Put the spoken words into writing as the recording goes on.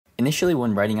Initially,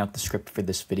 when writing out the script for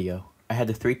this video, I had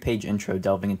a 3-page intro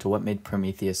delving into what made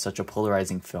Prometheus such a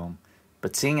polarizing film,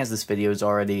 but seeing as this video is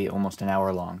already almost an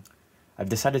hour long, I've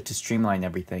decided to streamline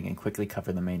everything and quickly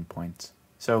cover the main points.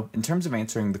 So, in terms of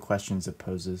answering the questions it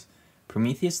poses,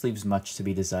 Prometheus leaves much to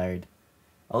be desired.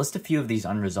 I'll list a few of these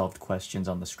unresolved questions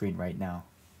on the screen right now.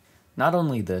 Not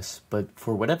only this, but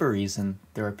for whatever reason,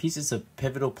 there are pieces of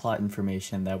pivotal plot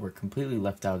information that were completely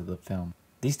left out of the film.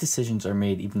 These decisions are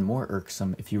made even more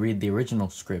irksome if you read the original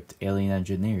script, Alien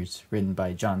Engineers, written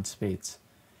by John Spaights,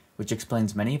 which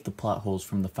explains many of the plot holes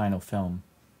from the final film,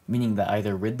 meaning that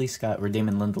either Ridley Scott or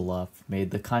Damon Lindelof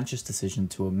made the conscious decision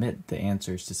to omit the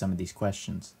answers to some of these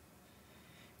questions.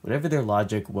 Whatever their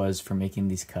logic was for making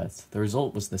these cuts, the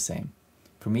result was the same.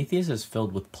 Prometheus is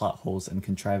filled with plot holes and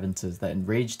contrivances that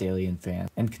enraged Alien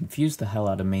fans and confused the hell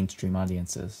out of mainstream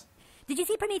audiences. Did you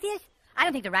see Prometheus? I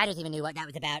don't think the writers even knew what that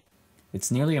was about. It's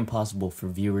nearly impossible for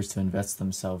viewers to invest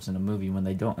themselves in a movie when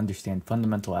they don't understand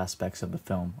fundamental aspects of the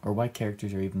film, or why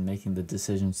characters are even making the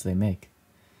decisions they make.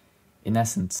 In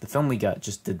essence, the film we got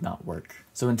just did not work.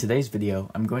 So in today's video,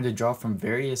 I'm going to draw from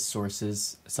various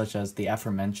sources, such as the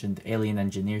aforementioned Alien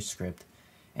Engineers script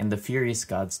and the Furious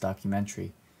Gods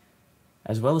documentary,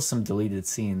 as well as some deleted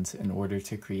scenes in order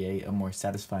to create a more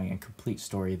satisfying and complete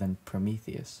story than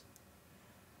Prometheus.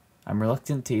 I'm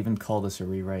reluctant to even call this a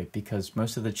rewrite because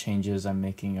most of the changes I'm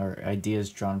making are ideas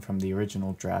drawn from the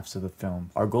original drafts of the film.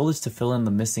 Our goal is to fill in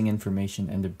the missing information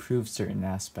and improve certain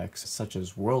aspects such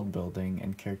as world building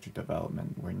and character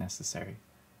development where necessary.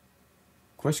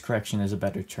 Course correction is a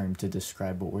better term to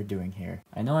describe what we're doing here.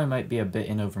 I know I might be a bit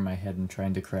in over my head in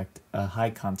trying to correct a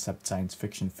high-concept science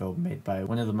fiction film made by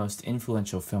one of the most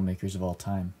influential filmmakers of all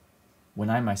time,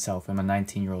 when I myself am a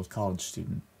 19-year-old college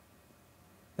student.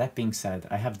 That being said,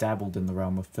 I have dabbled in the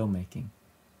realm of filmmaking.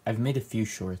 I've made a few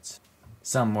shorts,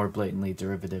 some more blatantly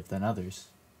derivative than others.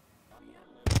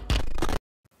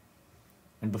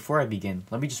 And before I begin,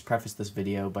 let me just preface this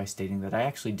video by stating that I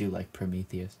actually do like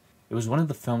Prometheus. It was one of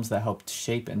the films that helped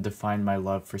shape and define my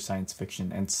love for science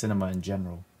fiction and cinema in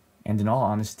general. And in all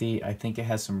honesty, I think it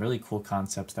has some really cool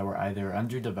concepts that were either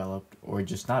underdeveloped or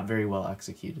just not very well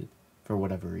executed, for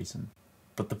whatever reason.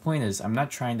 But the point is, I'm not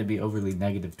trying to be overly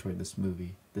negative toward this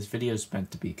movie. This video is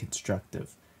meant to be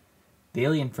constructive. The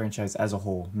Alien franchise as a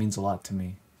whole means a lot to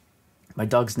me. My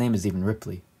dog's name is even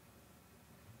Ripley.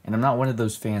 And I'm not one of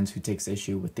those fans who takes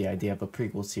issue with the idea of a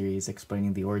prequel series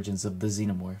explaining the origins of the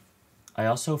xenomorph. I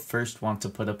also first want to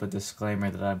put up a disclaimer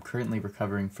that I'm currently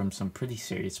recovering from some pretty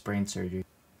serious brain surgery,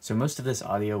 so most of this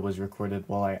audio was recorded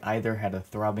while I either had a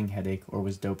throbbing headache or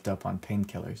was doped up on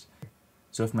painkillers.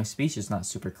 So if my speech is not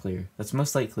super clear, that's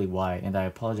most likely why, and I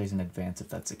apologize in advance if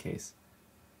that's the case.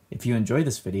 If you enjoy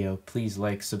this video, please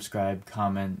like, subscribe,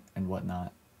 comment, and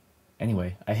whatnot.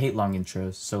 Anyway, I hate long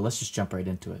intros, so let's just jump right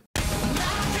into it.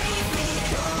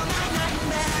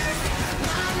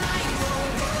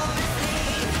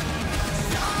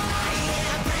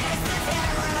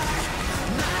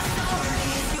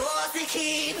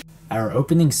 Our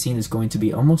opening scene is going to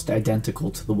be almost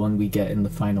identical to the one we get in the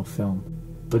final film.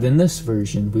 But in this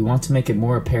version, we want to make it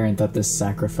more apparent that this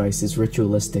sacrifice is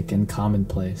ritualistic and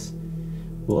commonplace.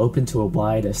 We'll open to a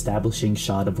wide, establishing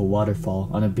shot of a waterfall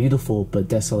on a beautiful but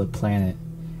desolate planet,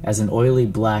 as an oily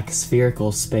black,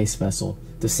 spherical space vessel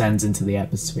descends into the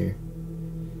atmosphere.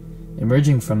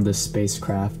 Emerging from this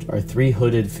spacecraft are 3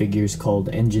 hooded figures called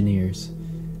engineers.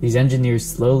 These engineers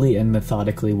slowly and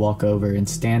methodically walk over and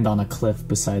stand on a cliff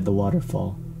beside the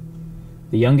waterfall.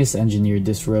 The youngest engineer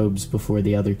disrobes before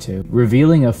the other 2,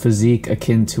 revealing a physique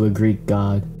akin to a Greek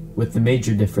god, with the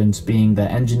major difference being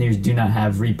that engineers do not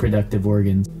have reproductive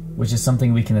organs, which is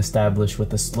something we can establish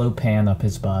with a slow pan up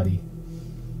his body.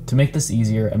 To make this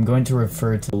easier, I'm going to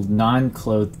refer to the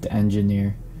non-clothed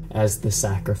engineer as the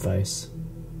sacrifice.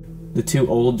 The 2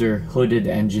 older, hooded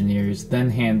engineers then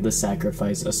hand the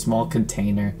sacrifice a small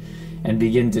container and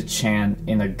begin to chant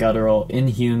in a guttural,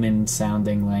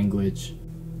 inhuman-sounding language.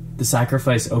 The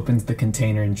sacrifice opens the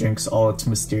container and drinks all its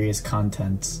mysterious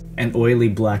contents, an oily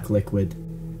black liquid.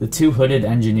 The 2 hooded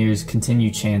engineers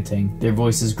continue chanting, their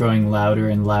voices growing louder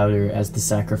and louder as the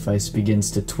sacrifice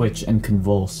begins to twitch and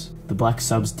convulse. The black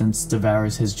substance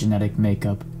devours his genetic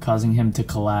makeup, causing him to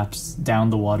collapse down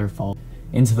the waterfall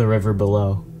into the river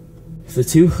below. The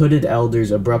 2 hooded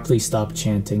elders abruptly stop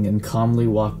chanting and calmly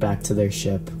walk back to their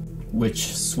ship,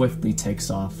 which swiftly takes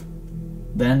off.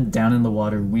 Then, down in the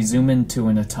water, we zoom into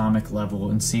an atomic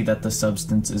level and see that the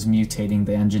substance is mutating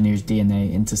the engineer's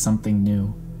DNA into something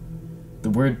new. The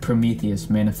word Prometheus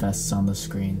manifests on the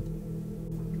screen.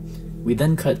 We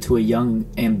then cut to a young,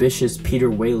 ambitious Peter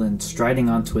Weyland striding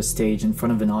onto a stage in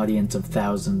front of an audience of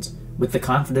thousands, with the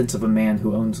confidence of a man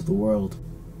who owns the world.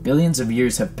 Billions of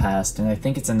years have passed, and I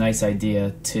think it's a nice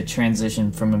idea to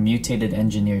transition from a mutated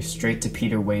engineer straight to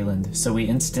Peter Weyland, so we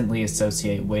instantly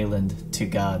associate Weyland to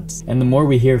gods. And the more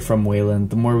we hear from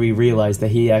Weyland, the more we realize that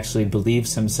he actually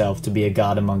believes himself to be a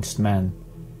god amongst men.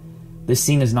 This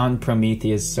scene is not in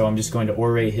Prometheus, so I'm just going to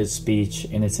orate his speech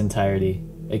in its entirety.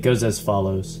 It goes as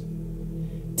follows.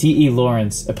 T.E.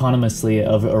 Lawrence, eponymously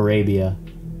of Arabia,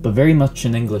 but very much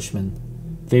an Englishman,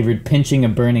 favored pinching a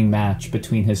burning match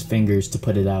between his fingers to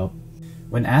put it out.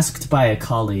 When asked by a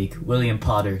colleague, William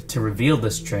Potter, to reveal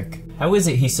this trick, how is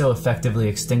it he so effectively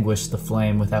extinguished the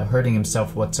flame without hurting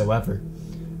himself whatsoever,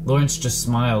 Lawrence just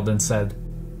smiled and said,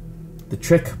 "The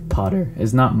trick, Potter,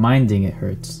 is not minding it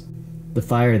hurts. The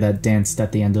fire that danced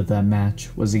at the end of that match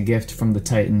was a gift from the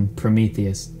Titan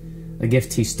Prometheus, a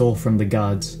gift he stole from the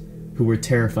gods, who were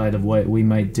terrified of what we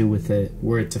might do with it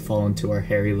were it to fall into our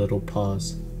hairy little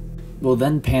paws." We'll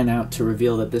then pan out to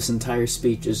reveal that this entire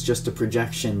speech is just a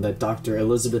projection that Dr.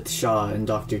 Elizabeth Shaw and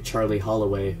Dr. Charlie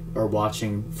Holloway are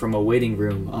watching from a waiting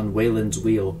room on Weyland's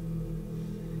Wheel.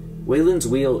 Weyland's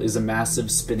Wheel is a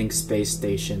massive spinning space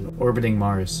station orbiting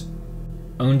Mars,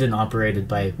 owned and operated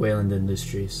by Weyland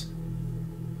Industries.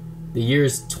 The year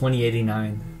is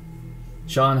 2089.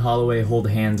 Shaw and Holloway hold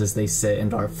hands as they sit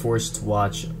and are forced to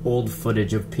watch old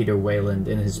footage of Peter Weyland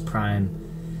in his prime.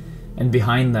 And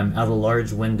behind them, out a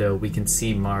large window, we can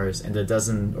see Mars and a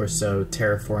dozen or so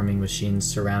terraforming machines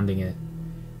surrounding it.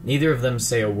 Neither of them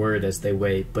say a word as they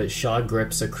wait, but Shaw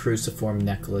grips a cruciform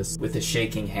necklace with a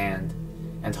shaking hand,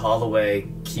 and Holloway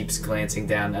keeps glancing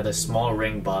down at a small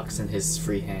ring box in his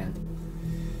free hand.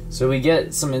 So we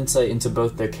get some insight into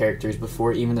both their characters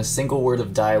before even a single word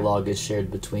of dialogue is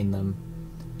shared between them.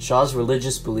 Shaw's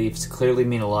religious beliefs clearly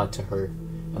mean a lot to her,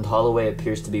 and Holloway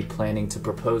appears to be planning to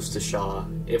propose to Shaw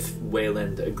if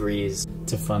Weyland agrees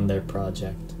to fund their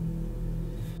project.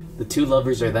 The two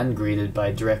lovers are then greeted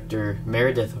by director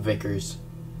Meredith Vickers,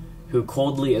 who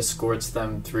coldly escorts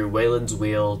them through Weyland's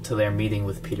Wheel to their meeting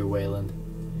with Peter Weyland.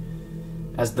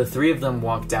 As the three of them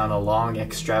walk down a long,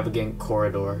 extravagant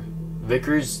corridor,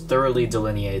 Vickers thoroughly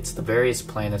delineates the various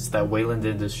planets that Weyland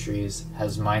Industries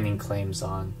has mining claims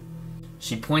on.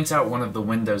 She points out one of the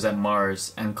windows at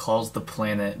Mars and calls the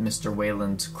planet Mr.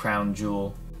 Weyland's crown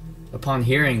jewel. Upon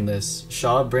hearing this,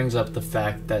 Shaw brings up the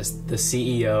fact that the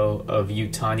CEO of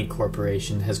Yutani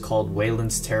Corporation has called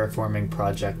Weyland's terraforming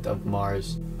project of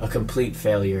Mars a complete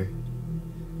failure.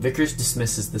 Vickers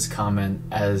dismisses this comment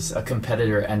as a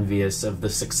competitor envious of the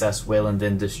success Weyland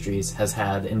Industries has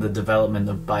had in the development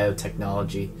of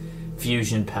biotechnology,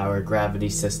 fusion power, gravity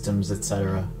systems,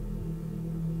 etc.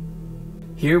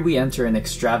 Here we enter an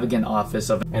extravagant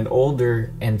office of an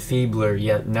older and feebler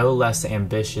yet no less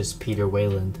ambitious Peter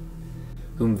Weyland,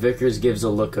 whom Vickers gives a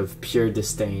look of pure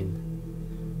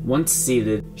disdain. Once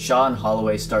seated, Shaw and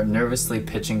Holloway start nervously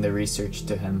pitching their research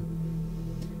to him.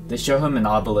 They show him an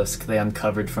obelisk they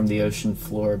uncovered from the ocean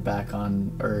floor back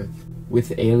on Earth,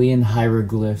 with alien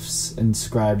hieroglyphs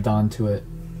inscribed onto it.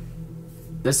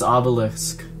 This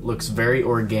obelisk looks very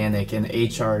organic and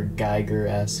H.R.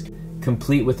 Geiger-esque,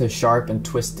 complete with a sharp and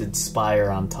twisted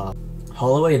spire on top.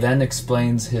 Holloway then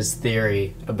explains his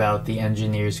theory about the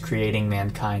engineers creating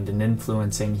mankind and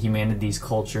influencing humanity's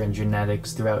culture and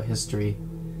genetics throughout history.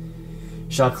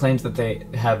 Shaw claims that they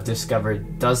have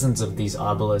discovered dozens of these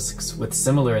obelisks with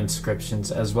similar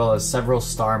inscriptions, as well as several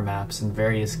star maps in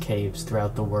various caves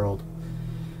throughout the world,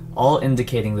 all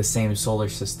indicating the same solar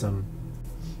system.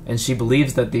 And she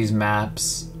believes that these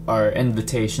maps are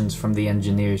invitations from the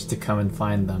engineers to come and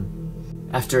find them.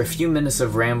 After a few minutes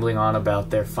of rambling on about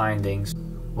their findings,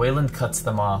 Weyland cuts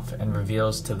them off and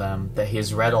reveals to them that he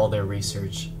has read all their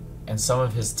research, and some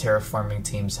of his terraforming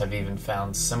teams have even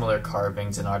found similar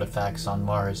carvings and artifacts on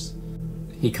Mars.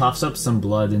 He coughs up some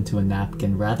blood into a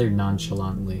napkin rather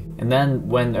nonchalantly, and then,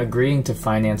 when agreeing to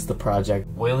finance the project,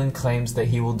 Weyland claims that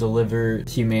he will deliver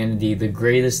humanity the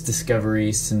greatest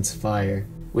discovery since fire,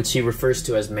 which he refers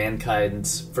to as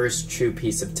mankind's first true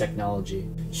piece of technology.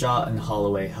 Shaw and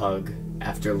Holloway hug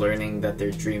after learning that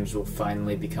their dreams will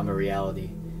finally become a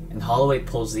reality, and Holloway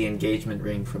pulls the engagement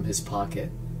ring from his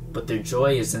pocket, but their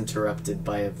joy is interrupted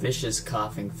by a vicious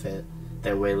coughing fit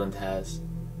that Weyland has.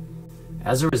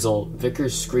 As a result,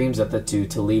 Vickers screams at the two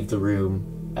to leave the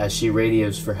room as she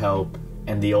radios for help,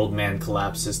 and the old man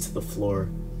collapses to the floor,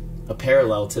 a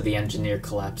parallel to the engineer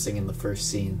collapsing in the first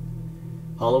scene.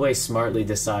 Holloway smartly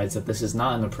decides that this is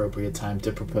not an appropriate time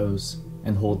to propose,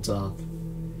 and holds off.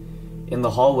 In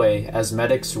the hallway, as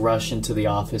medics rush into the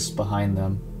office behind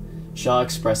them, Shaw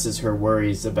expresses her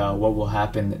worries about what will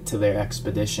happen to their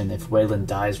expedition if Weyland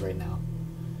dies right now.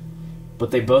 but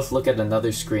they both look at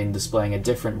another screen displaying a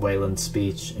different Weyland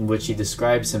speech, in which he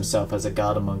describes himself as a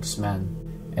god amongst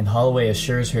men, and Holloway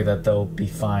assures her that they'll be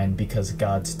fine because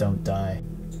gods don't die.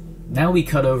 Now we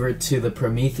cut over to the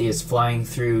Prometheus flying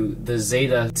through the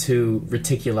Zeta 2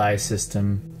 Reticuli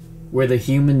system, where the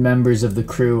human members of the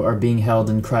crew are being held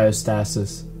in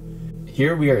cryostasis.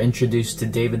 Here we are introduced to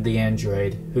David the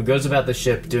android, who goes about the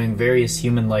ship doing various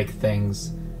human-like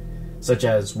things, such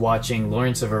as watching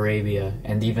Lawrence of Arabia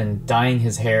and even dyeing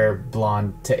his hair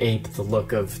blonde to ape the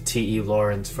look of T.E.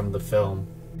 Lawrence from the film.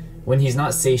 When he's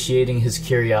not satiating his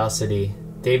curiosity,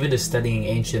 David is studying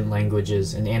ancient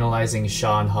languages and analyzing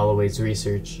Shaw and Holloway's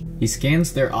research. He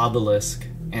scans their obelisk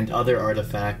and other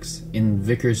artifacts in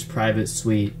Vickers' private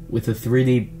suite with a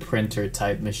 3D printer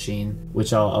type machine,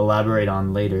 which I'll elaborate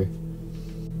on later.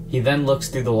 He then looks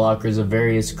through the lockers of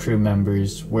various crew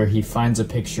members, where he finds a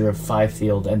picture of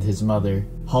Fifield and his mother,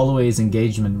 Holloway's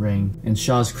engagement ring, and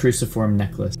Shaw's cruciform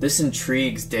necklace. This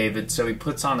intrigues David, so he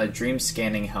puts on a dream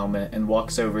scanning helmet and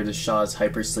walks over to Shaw's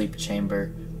hypersleep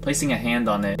chamber, placing a hand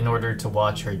on it in order to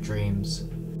watch her dreams.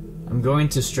 I'm going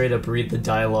to straight up read the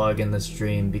dialogue in this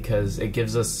dream because it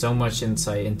gives us so much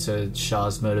insight into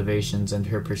Shaw's motivations and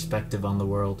her perspective on the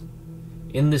world.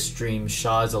 In this dream,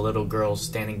 Shaw is a little girl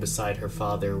standing beside her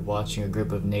father, watching a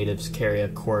group of natives carry a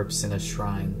corpse in a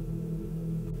shrine.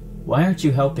 Why aren't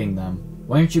you helping them?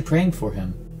 Why aren't you praying for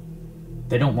him?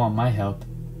 They don't want my help.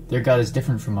 Their God is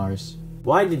different from ours.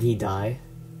 Why did he die?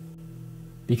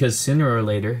 Because sooner or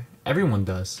later, everyone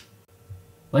does.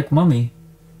 Like Mummy.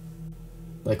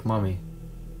 Like Mummy.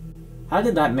 How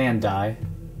did that man die?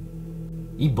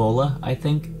 Ebola, I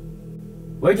think.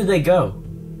 Where did they go?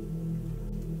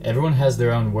 Everyone has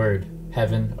their own word.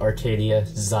 Heaven, Arcadia,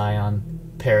 Zion,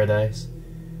 Paradise.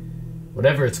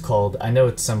 Whatever it's called, I know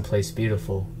it's someplace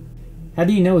beautiful. How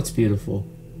do you know it's beautiful?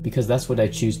 Because that's what I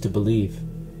choose to believe.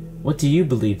 What do you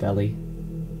believe, Ellie?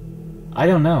 I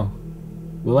don't know.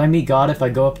 Will I meet God if I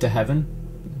go up to heaven?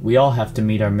 We all have to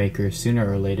meet our Maker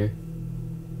sooner or later.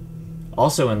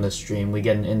 Also in this dream, we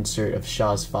get an insert of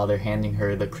Shaw's father handing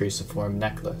her the cruciform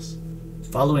necklace.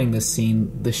 Following this scene,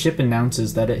 the ship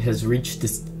announces that it has reached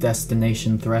its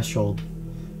destination threshold.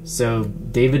 So,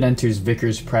 David enters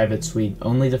Vickers' private suite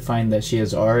only to find that she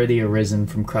has already arisen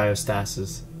from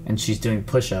cryostasis, and she's doing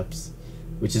push-ups,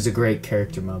 which is a great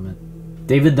character moment.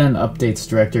 David then updates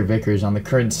Director Vickers on the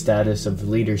current status of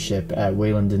leadership at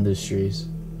Weyland Industries.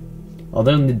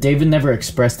 Although David never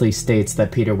expressly states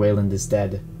that Peter Weyland is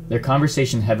dead, their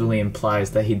conversation heavily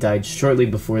implies that he died shortly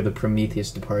before the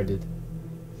Prometheus departed.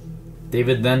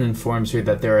 David then informs her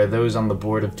that there are those on the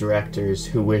board of directors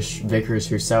who wish Vickers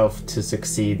herself to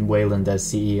succeed Weyland as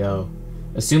CEO,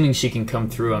 assuming she can come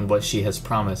through on what she has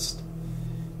promised.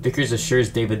 Vickers assures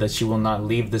David that she will not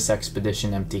leave this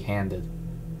expedition empty-handed.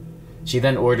 She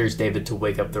then orders David to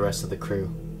wake up the rest of the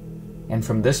crew. And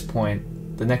from this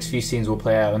point, the next few scenes will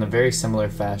play out in a very similar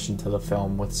fashion to the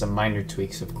film, with some minor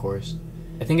tweaks of course.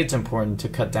 I think it's important to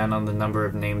cut down on the number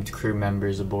of named crew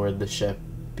members aboard the ship,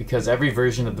 because every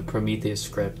version of the Prometheus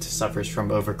script suffers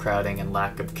from overcrowding and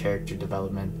lack of character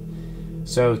development.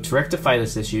 So, to rectify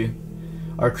this issue,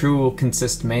 our crew will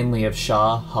consist mainly of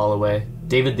Shaw, Holloway,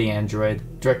 David the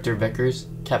android, Director Vickers,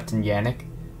 Captain Yannick,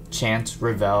 Chance,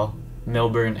 Ravel,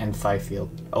 Milburn, and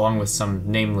Fifield, along with some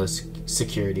nameless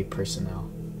security personnel.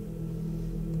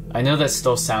 I know that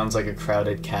still sounds like a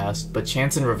crowded cast, but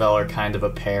Chance and Ravel are kind of a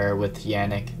pair with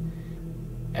Yannick,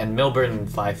 and Milburn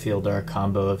and Fifield are a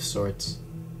combo of sorts.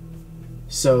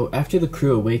 So, after the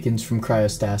crew awakens from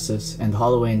cryostasis, and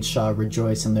Holloway and Shaw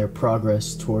rejoice in their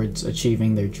progress towards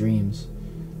achieving their dreams,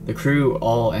 the crew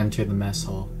all enter the mess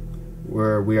hall,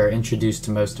 where we are introduced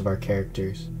to most of our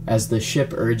characters. As the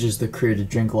ship urges the crew to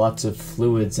drink lots of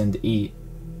fluids and eat,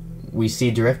 we see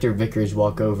Director Vickers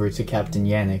walk over to Captain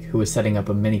Yannick, who is setting up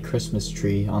a mini Christmas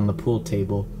tree on the pool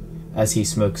table as he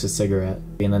smokes a cigarette,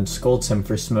 and then scolds him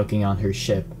for smoking on her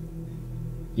ship.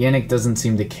 Yannick doesn't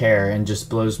seem to care and just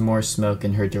blows more smoke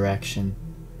in her direction.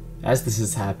 As this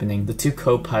is happening, the two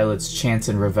co-pilots Chance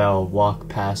and Ravel walk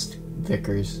past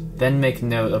Vickers, then make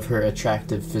note of her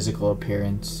attractive physical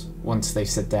appearance once they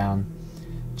sit down.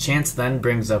 Chance then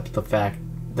brings up the fact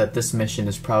that this mission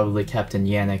is probably Captain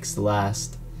Yannick's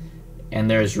last, and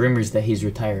there is rumors that he's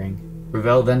retiring.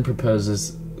 Ravel then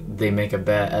proposes they make a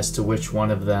bet as to which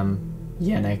one of them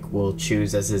Yannick will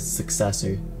choose as his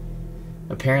successor.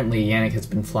 Apparently, Yannick has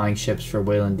been flying ships for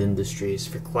Weyland Industries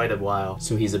for quite a while,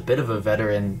 so he's a bit of a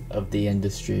veteran of the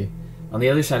industry. On the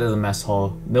other side of the mess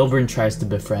hall, Milburn tries to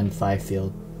befriend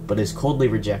Fifield, but is coldly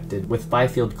rejected, with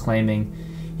Fifield claiming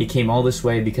he came all this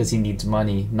way because he needs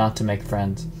money, not to make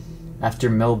friends. After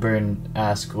Milburn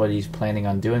asks what he's planning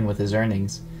on doing with his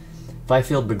earnings,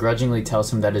 Fifield begrudgingly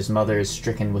tells him that his mother is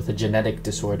stricken with a genetic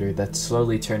disorder that's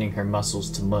slowly turning her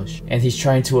muscles to mush, and he's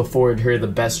trying to afford her the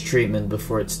best treatment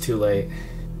before it's too late.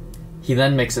 He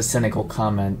then makes a cynical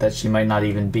comment that she might not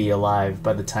even be alive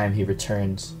by the time he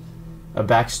returns. A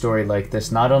backstory like this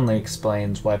not only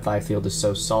explains why Fifield is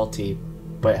so salty,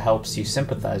 but helps you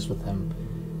sympathize with him.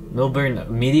 Milburn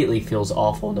immediately feels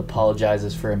awful and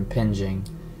apologizes for impinging,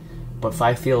 but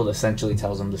Fifield essentially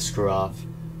tells him to screw off.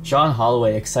 Shaw and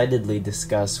Holloway excitedly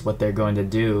discuss what they're going to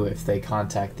do if they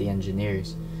contact the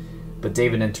engineers, but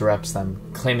David interrupts them,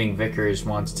 claiming Vickers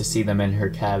wants to see them in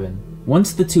her cabin.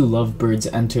 Once the two lovebirds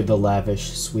enter the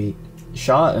lavish suite,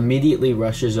 Shaw immediately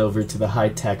rushes over to the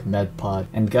high-tech med pod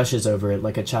and gushes over it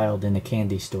like a child in a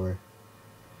candy store.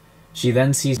 She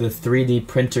then sees the 3D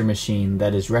printer machine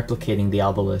that is replicating the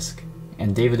obelisk,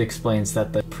 and David explains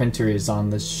that the printer is on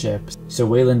this ship, so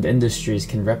Weyland Industries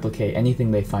can replicate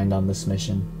anything they find on this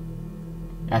mission.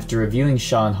 After reviewing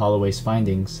Shaw and Holloway's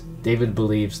findings, David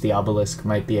believes the obelisk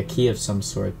might be a key of some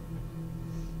sort,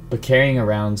 but carrying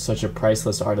around such a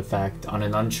priceless artifact on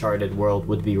an uncharted world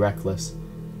would be reckless.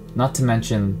 Not to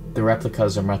mention, the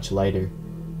replicas are much lighter.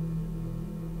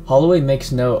 Holloway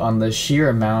makes note on the sheer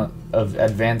amount of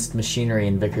advanced machinery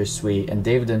in Vickers' suite, and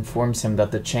David informs him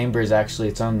that the chamber is actually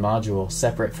its own module,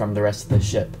 separate from the rest of the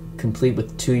ship, complete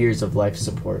with 2 years of life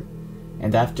support.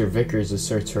 And after Vickers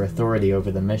asserts her authority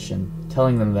over the mission,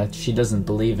 telling them that she doesn't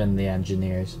believe in the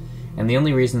engineers, and the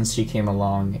only reason she came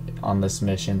along on this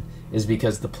mission is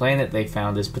because the planet they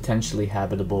found is potentially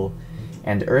habitable,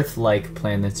 and Earth-like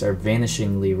planets are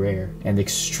vanishingly rare and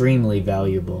extremely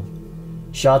valuable.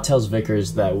 Shaw tells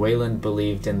Vickers that Weyland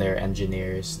believed in their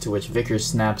engineers, to which Vickers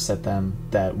snaps at them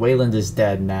that Weyland is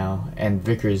dead now, and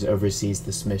Vickers oversees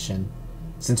this mission.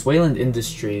 Since Weyland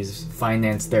Industries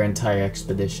financed their entire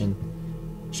expedition,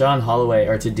 Shaw and Holloway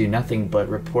are to do nothing but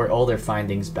report all their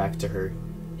findings back to her.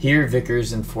 Here,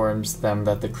 Vickers informs them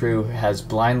that the crew has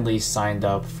blindly signed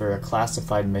up for a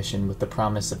classified mission with the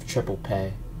promise of triple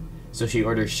pay, so she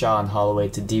orders Shaw and Holloway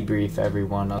to debrief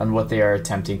everyone on what they are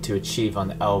attempting to achieve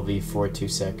on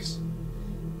LV-426.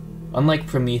 Unlike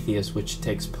Prometheus, which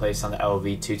takes place on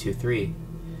LV-223,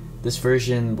 this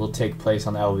version will take place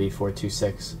on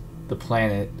LV-426, the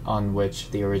planet on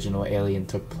which the original Alien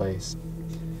took place.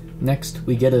 Next,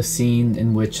 we get a scene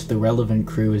in which the relevant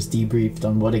crew is debriefed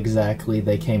on what exactly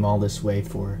they came all this way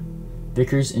for.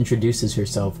 Vickers introduces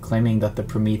herself, claiming that the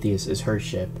Prometheus is her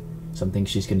ship, something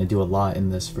she's going to do a lot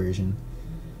in this version,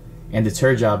 and it's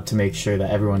her job to make sure that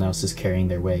everyone else is carrying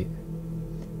their weight.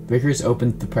 Vickers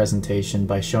opened the presentation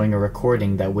by showing a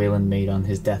recording that Weyland made on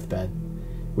his deathbed,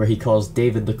 where he calls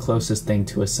David the closest thing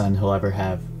to a son he'll ever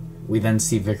have. We then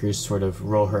see Vickers sort of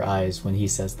roll her eyes when he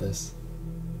says this.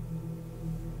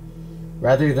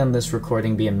 Rather than this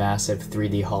recording be a massive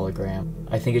 3D hologram,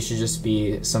 I think it should just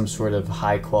be some sort of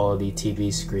high-quality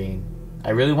TV screen.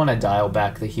 I really want to dial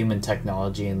back the human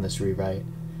technology in this rewrite.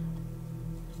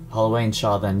 Holloway and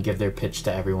Shaw then give their pitch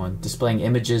to everyone, displaying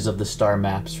images of the star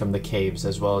maps from the caves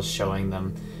as well as showing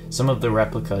them some of the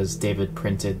replicas David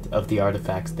printed of the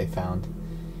artifacts they found.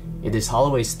 It is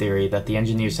Holloway's theory that the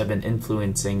engineers have been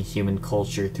influencing human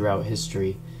culture throughout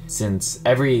history, since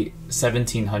every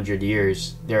 1700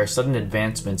 years there are sudden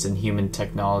advancements in human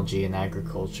technology and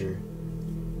agriculture.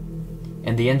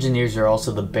 And the engineers are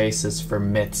also the basis for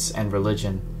myths and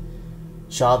religion.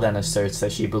 Shaw then asserts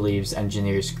that she believes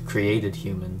engineers created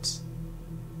humans.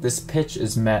 This pitch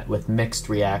is met with mixed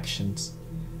reactions.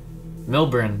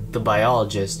 Milburn, the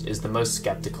biologist, is the most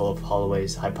skeptical of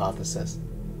Holloway's hypothesis.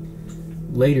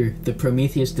 Later, the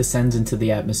Prometheus descends into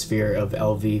the atmosphere of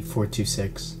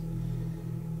LV-426.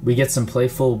 We get some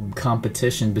playful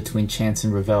competition between Chance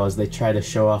and Ravel as they try to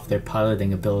show off their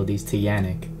piloting abilities to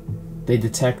Yannick. They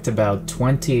detect about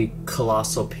 20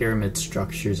 colossal pyramid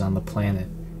structures on the planet,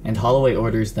 and Holloway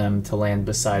orders them to land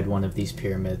beside one of these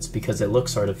pyramids because it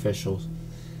looks artificial,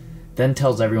 then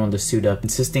tells everyone to suit up,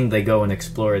 insisting they go and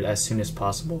explore it as soon as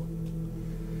possible.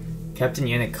 Captain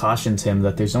Yannick cautions him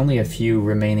that there's only a few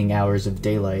remaining hours of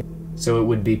daylight, so it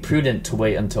would be prudent to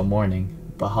wait until morning,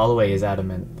 but Holloway is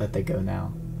adamant that they go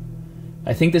now.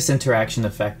 I think this interaction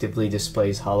effectively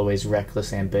displays Holloway's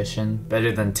reckless ambition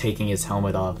better than taking his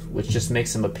helmet off, which just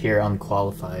makes him appear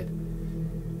unqualified.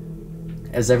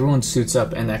 As everyone suits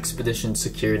up, an expedition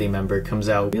security member comes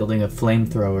out wielding a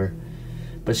flamethrower,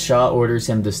 but Shaw orders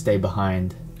him to stay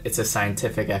behind. It's a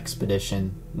scientific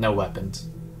expedition, no weapons.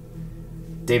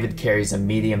 David carries a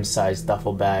medium-sized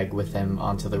duffel bag with him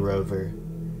onto the rover,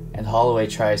 and Holloway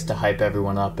tries to hype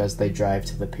everyone up as they drive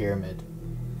to the pyramid.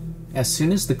 As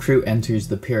soon as the crew enters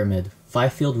the pyramid,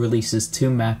 Fifield releases 2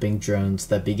 mapping drones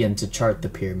that begin to chart the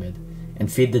pyramid,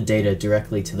 and feed the data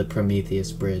directly to the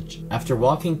Prometheus bridge. After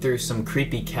walking through some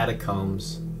creepy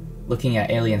catacombs, looking at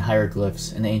alien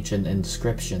hieroglyphs and ancient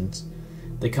inscriptions,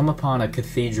 they come upon a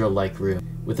cathedral-like room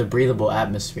with a breathable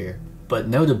atmosphere. But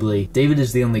notably, David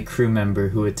is the only crew member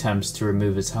who attempts to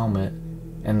remove his helmet,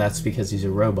 and that's because he's a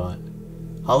robot.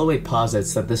 Holloway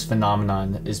posits that this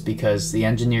phenomenon is because the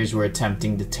engineers were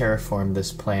attempting to terraform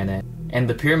this planet, and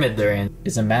the pyramid they're in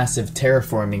is a massive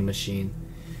terraforming machine.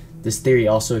 This theory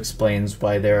also explains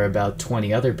why there are about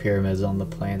 20 other pyramids on the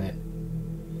planet.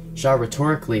 Shaw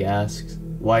rhetorically asks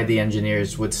why the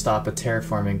engineers would stop a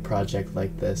terraforming project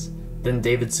like this. Then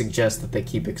David suggests that they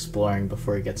keep exploring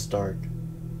before it gets dark.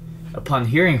 Upon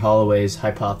hearing Holloway's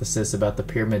hypothesis about the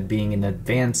pyramid being an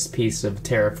advanced piece of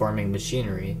terraforming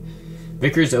machinery,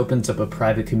 Vickers opens up a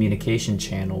private communication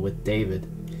channel with David.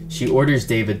 She orders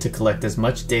David to collect as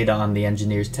much data on the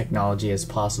engineer's technology as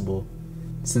possible.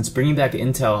 Since bringing back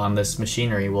intel on this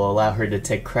machinery will allow her to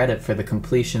take credit for the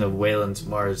completion of Weyland's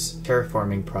Mars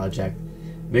terraforming project,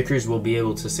 Vickers will be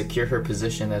able to secure her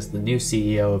position as the new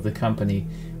CEO of the company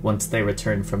once they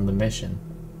return from the mission.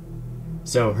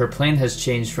 So, her plan has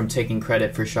changed from taking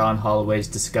credit for Shaw and Holloway's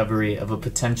discovery of a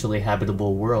potentially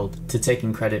habitable world to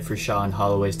taking credit for Shaw and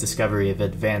Holloway's discovery of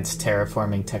advanced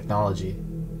terraforming technology.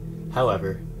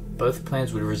 However, both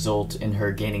plans would result in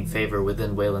her gaining favor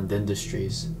within Weyland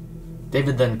Industries.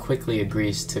 David then quickly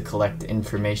agrees to collect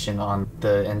information on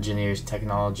the engineer's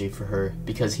technology for her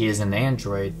because he is an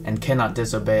android and cannot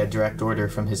disobey a direct order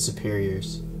from his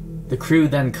superiors. The crew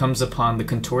then comes upon the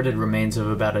contorted remains of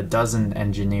about a dozen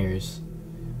engineers.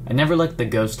 I never liked the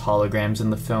ghost holograms in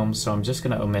the film, so I'm just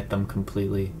going to omit them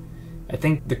completely. I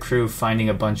think the crew finding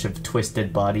a bunch of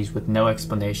twisted bodies with no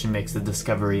explanation makes the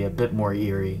discovery a bit more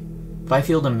eerie.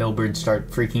 Fifield and Milburn start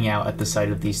freaking out at the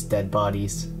sight of these dead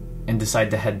bodies, and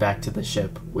decide to head back to the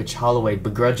ship, which Holloway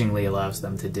begrudgingly allows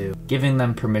them to do, giving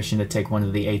them permission to take one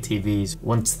of the ATVs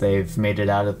once they've made it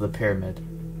out of the pyramid.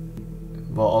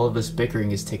 While all of this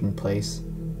bickering is taking place,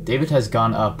 David has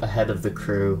gone up ahead of the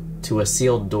crew to a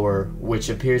sealed door which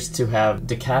appears to have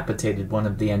decapitated one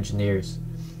of the engineers.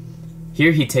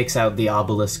 Here he takes out the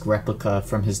obelisk replica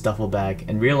from his duffel bag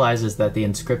and realizes that the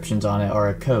inscriptions on it are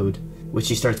a code, which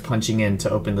he starts punching in to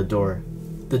open the door.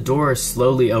 The door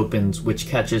slowly opens, which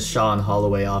catches Shaw and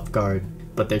Holloway off guard,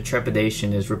 but their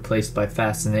trepidation is replaced by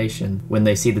fascination when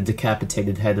they see the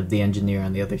decapitated head of the engineer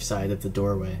on the other side of the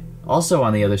doorway. Also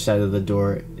on the other side of the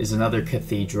door is another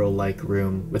cathedral-like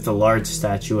room with a large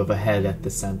statue of a head at the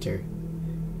center,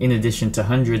 in addition to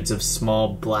hundreds of small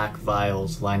black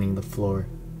vials lining the floor.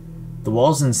 The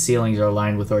walls and ceilings are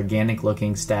lined with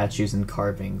organic-looking statues and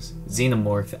carvings,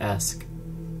 xenomorph-esque.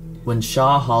 When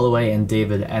Shaw, Holloway, and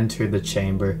David enter the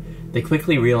chamber, they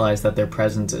quickly realize that their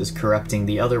presence is corrupting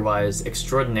the otherwise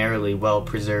extraordinarily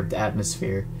well-preserved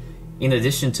atmosphere. In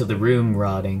addition to the room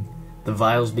rotting, the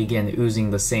vials begin oozing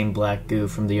the same black goo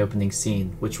from the opening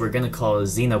scene, which we're going to call a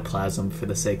xenoplasm for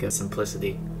the sake of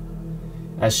simplicity.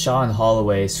 As Shaw and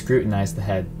Holloway scrutinize the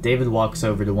head, David walks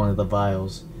over to one of the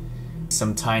vials.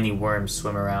 Some tiny worms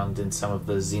swim around in some of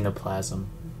the xenoplasm.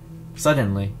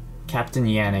 Suddenly, Captain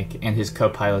Yannick and his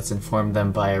co-pilots inform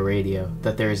them via radio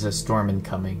that there is a storm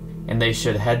incoming, and they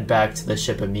should head back to the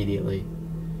ship immediately.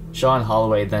 Shaw and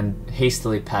Holloway then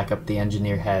hastily pack up the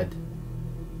engineer head.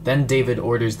 Then David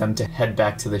orders them to head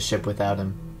back to the ship without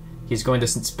him. He's going to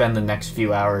spend the next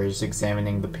few hours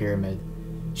examining the pyramid.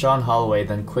 Shaw and Holloway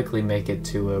then quickly make it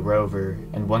to a rover,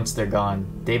 and once they're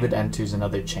gone, David enters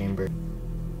another chamber.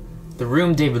 The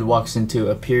room David walks into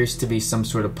appears to be some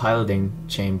sort of piloting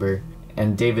chamber,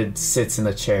 and David sits in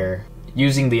a chair,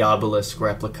 using the obelisk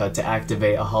replica to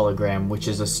activate a hologram which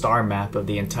is a star map of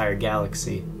the entire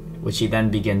galaxy, which he then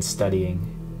begins studying.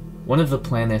 One of the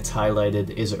planets highlighted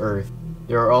is Earth.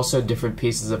 There are also different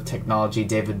pieces of technology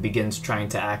David begins trying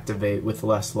to activate with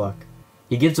less luck.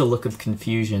 He gives a look of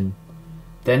confusion.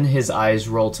 Then his eyes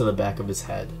roll to the back of his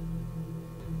head.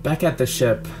 Back at the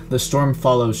ship, the storm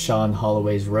follows Shaw and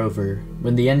Holloway's rover.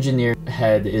 When the engineer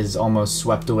head is almost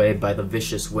swept away by the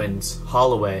vicious winds,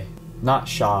 Holloway, not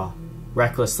Shaw,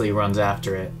 recklessly runs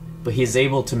after it, but he is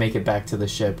able to make it back to the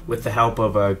ship with the help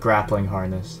of a grappling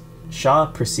harness. Shaw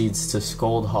proceeds to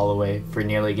scold Holloway for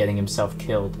nearly getting himself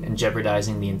killed and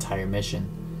jeopardizing the entire mission.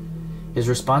 His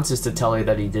response is to tell her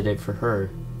that he did it for her,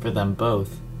 for them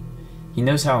both. He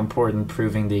knows how important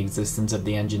proving the existence of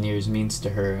the engineers means to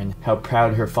her and how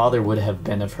proud her father would have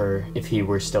been of her if he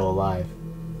were still alive.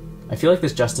 I feel like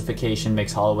this justification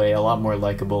makes Holloway a lot more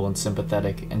likable and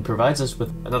sympathetic and provides us with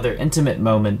another intimate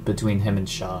moment between him and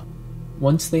Shaw.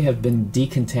 Once they have been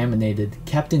decontaminated,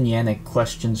 Captain Yannick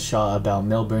questions Shaw about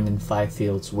Milburn and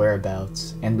Fifield's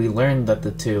whereabouts, and we learn that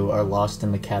the two are lost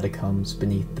in the catacombs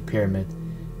beneath the pyramid.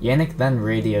 Yannick then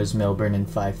radios Milburn and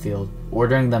Fifield,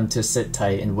 ordering them to sit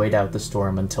tight and wait out the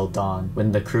storm until dawn,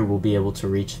 when the crew will be able to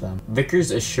reach them. Vickers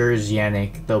assures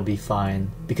Yannick they'll be fine,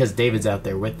 because David's out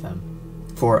there with them.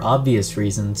 For obvious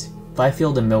reasons,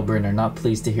 Fifield and Milburn are not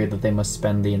pleased to hear that they must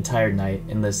spend the entire night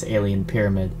in this alien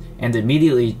pyramid, and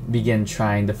immediately begin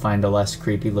trying to find a less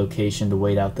creepy location to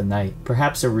wait out the night,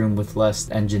 perhaps a room with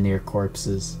less engineer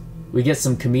corpses. We get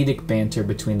some comedic banter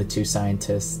between the two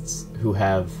scientists, who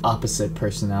have opposite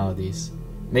personalities.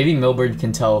 Maybe Milburn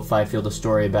can tell Fifield a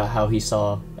story about how he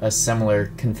saw a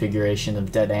similar configuration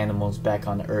of dead animals back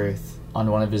on Earth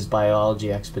on one of his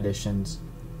biology expeditions,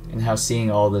 and how seeing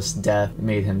all this death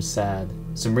made him sad.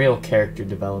 Some real character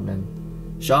development.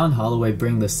 Shaw and Holloway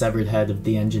bring the severed head of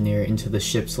the engineer into the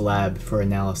ship's lab for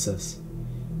analysis.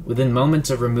 Within moments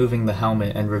of removing the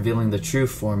helmet and revealing the true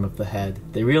form of the head,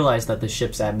 they realize that the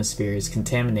ship's atmosphere is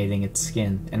contaminating its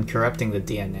skin and corrupting the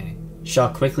DNA.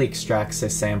 Shaw quickly extracts a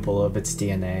sample of its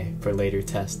DNA for later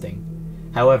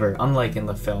testing. However, unlike in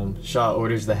the film, Shaw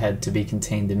orders the head to be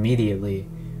contained immediately,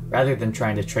 rather than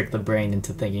trying to trick the brain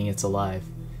into thinking it's alive.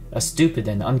 A stupid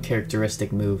and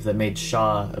uncharacteristic move that made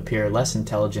Shaw appear less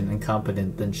intelligent and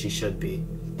competent than she should be.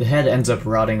 The head ends up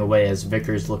rotting away as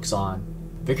Vickers looks on.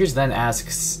 Vickers then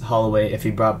asks Holloway if he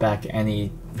brought back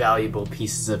any valuable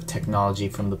pieces of technology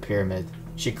from the pyramid.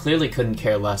 She clearly couldn't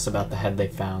care less about the head they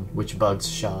found, which bugs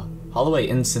Shaw. Holloway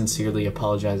insincerely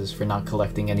apologizes for not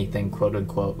collecting anything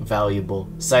quote-unquote valuable,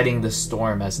 citing the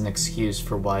storm as an excuse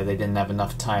for why they didn't have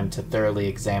enough time to thoroughly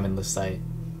examine the site.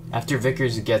 After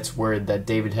Vickers gets word that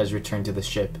David has returned to the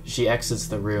ship, she exits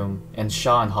the room, and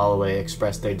Shaw and Holloway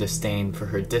express their disdain for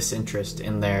her disinterest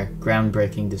in their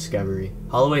groundbreaking discovery.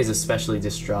 Holloway is especially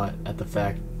distraught at the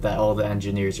fact that all the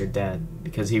engineers are dead,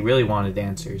 because he really wanted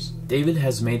answers. David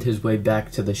has made his way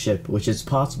back to the ship, which is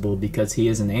possible because he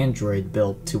is an android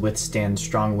built to withstand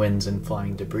strong winds and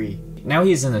flying debris. Now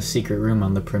he's in a secret room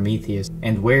on the Prometheus,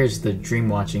 and wears the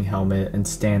dream-watching helmet and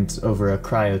stands over a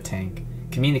cryo-tank,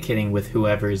 communicating with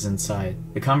whoever is inside.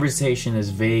 The conversation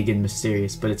is vague and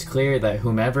mysterious, but it's clear that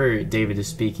whomever David is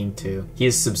speaking to, he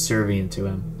is subservient to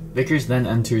him. Vickers then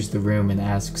enters the room and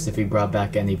asks if he brought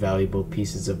back any valuable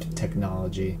pieces of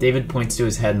technology. David points to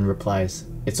his head and replies,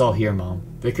 "It's all here, Mom."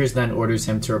 Vickers then orders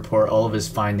him to report all of his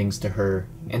findings to her,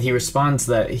 and he responds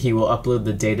that he will upload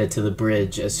the data to the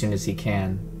bridge as soon as he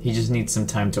can. He just needs some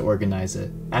time to organize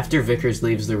it. After Vickers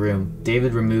leaves the room,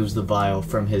 David removes the vial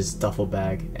from his duffel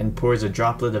bag and pours a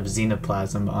droplet of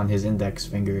xenoplasm on his index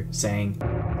finger, saying,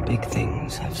 "Big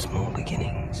things have small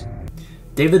beginnings."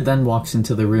 David then walks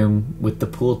into the room with the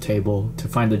pool table to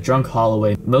find a drunk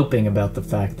Holloway moping about the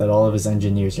fact that all of his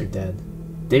engineers are dead.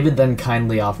 David then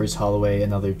kindly offers Holloway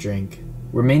another drink.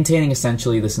 We're maintaining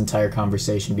essentially this entire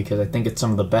conversation because I think it's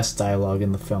some of the best dialogue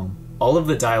in the film. All of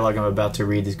the dialogue I'm about to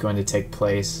read is going to take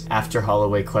place after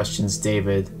Holloway questions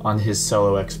David on his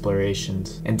solo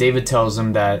explorations, and David tells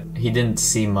him that he didn't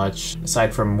see much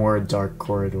aside from more dark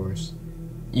corridors.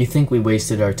 "You think we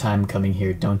wasted our time coming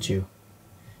here, don't you?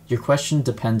 Your question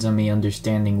depends on me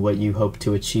understanding what you hope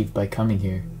to achieve by coming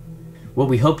here. What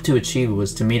we hoped to achieve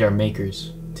was to meet our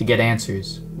makers, to get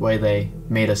answers, why they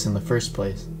made us in the first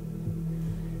place.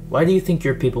 Why do you think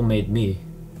your people made me?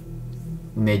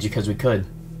 We made you because we could.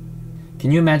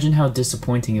 Can you imagine how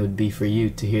disappointing it would be for you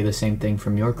to hear the same thing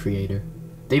from your creator?"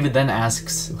 David then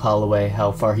asks Holloway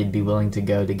how far he'd be willing to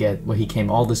go to get what he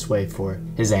came all this way for,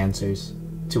 his answers,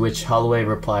 to which Holloway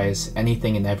replies,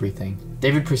 "Anything and everything."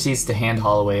 David proceeds to hand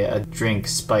Holloway a drink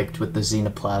spiked with the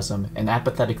xenoplasm and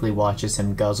apathetically watches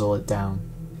him guzzle it down.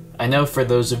 I know for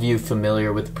those of you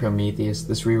familiar with Prometheus,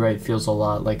 this rewrite feels a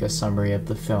lot like a summary of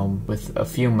the film with a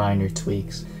few minor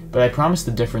tweaks, but I promise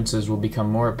the differences will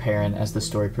become more apparent as the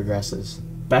story progresses.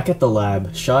 Back at the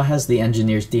lab, Shaw has the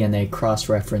engineer's DNA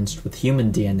cross-referenced with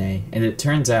human DNA, and it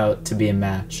turns out to be a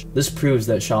match. This proves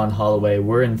that Shaw and Holloway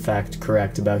were in fact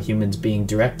correct about humans being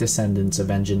direct descendants of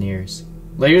engineers.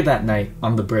 Later that night,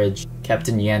 on the bridge,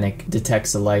 Captain Yannick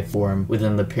detects a life form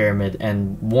within the pyramid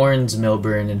and warns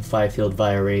Milburn and Fifield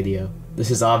via radio.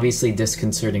 This is obviously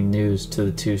disconcerting news to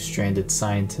the two stranded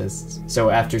scientists, so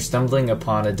after stumbling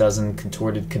upon a dozen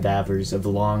contorted cadavers of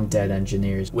long-dead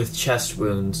engineers with chest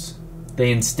wounds,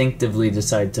 they instinctively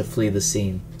decide to flee the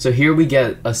scene. So here we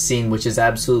get a scene which is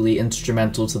absolutely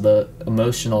instrumental to the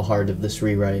emotional heart of this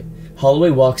rewrite.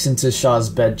 Holloway walks into Shaw's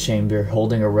bedchamber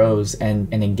holding a rose and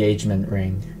an engagement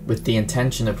ring, with the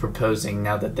intention of proposing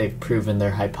now that they've proven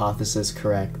their hypothesis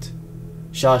correct.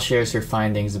 Shaw shares her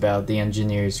findings about the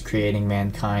engineers creating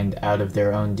mankind out of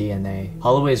their own DNA.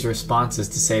 Holloway's response is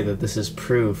to say that this is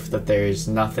proof that there is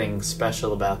nothing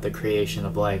special about the creation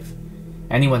of life.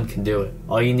 Anyone can do it.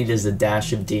 All you need is a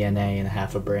dash of DNA and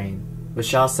half a brain. What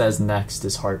Shaw says next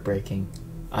is heartbreaking.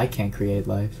 I can't create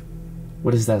life.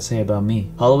 What does that say about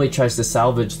me? Holloway tries to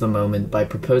salvage the moment by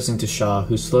proposing to Shaw,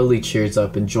 who slowly cheers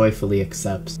up and joyfully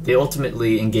accepts. They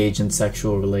ultimately engage in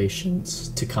sexual relations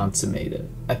to consummate it.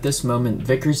 At this moment,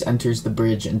 Vickers enters the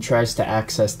bridge and tries to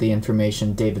access the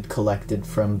information David collected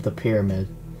from the pyramid,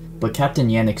 but Captain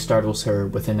Yannick startles her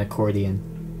with an accordion.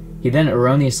 He then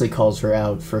erroneously calls her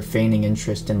out for feigning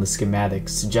interest in the schematics,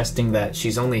 suggesting that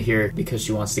she's only here because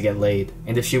she wants to get laid.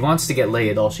 And if she wants to get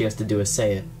laid, all she has to do is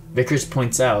say it. Vickers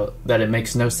points out that it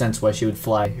makes no sense why she would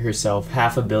fly herself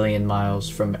 500 million miles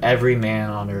from every man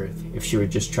on Earth if she were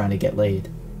just trying to get laid.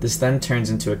 This then turns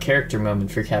into a character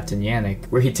moment for Captain Yannick,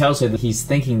 where he tells her that he's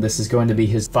thinking this is going to be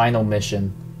his final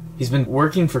mission. He's been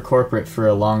working for corporate for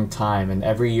a long time, and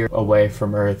every year away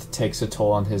from Earth takes a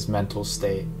toll on his mental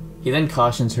state. He then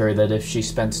cautions her that if she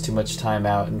spends too much time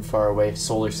out in faraway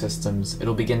solar systems,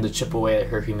 it'll begin to chip away at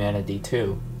her humanity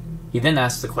too. He then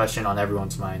asks the question on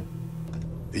everyone's mind.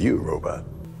 Are you a robot?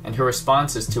 And her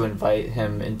response is to invite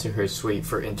him into her suite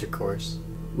for intercourse.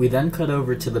 We then cut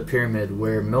over to the pyramid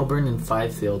where Milburn and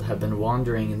Fifield have been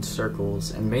wandering in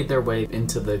circles and made their way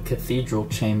into the cathedral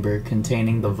chamber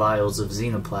containing the vials of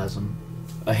xenoplasm.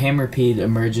 A hammerpede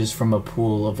emerges from a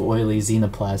pool of oily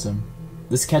xenoplasm.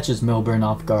 This catches Milburn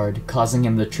off guard, causing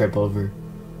him to trip over.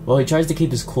 While he tries to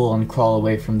keep his cool and crawl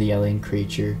away from the alien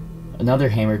creature, another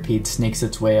hammerpede snakes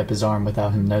its way up his arm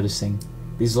without him noticing.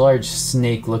 These large,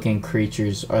 snake-looking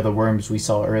creatures are the worms we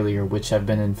saw earlier, which have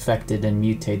been infected and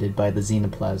mutated by the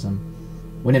xenoplasm.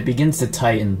 When it begins to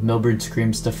tighten, Milburn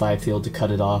screams to Fifield to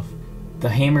cut it off. The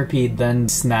hammerpede then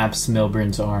snaps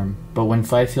Milburn's arm, but when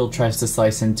Fifield tries to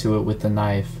slice into it with the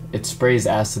knife, it sprays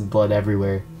acid blood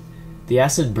everywhere. The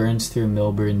acid burns through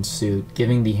Milburn's suit,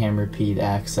 giving the hammerpede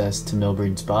access to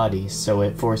Milburn's body, so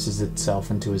it forces itself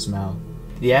into his mouth.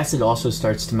 The acid also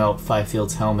starts to melt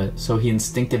Fifield's helmet, so he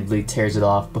instinctively tears it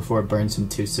off before it burns him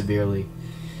too severely.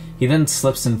 He then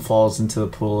slips and falls into the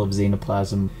pool of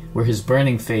xenoplasm, where his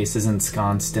burning face is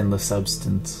ensconced in the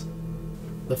substance.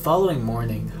 The following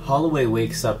morning, Holloway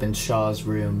wakes up in Shaw's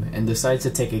room and decides to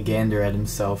take a gander at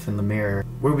himself in the mirror,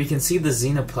 where we can see the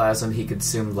xenoplasm he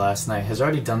consumed last night has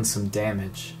already done some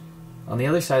damage. On the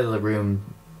other side of the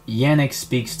room, Yannick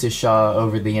speaks to Shaw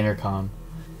over the intercom,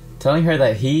 telling her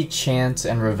that he, Chance,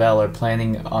 and Ravel are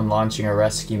planning on launching a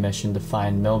rescue mission to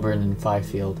find Milburn and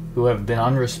Fifield, who have been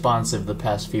unresponsive the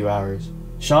past few hours.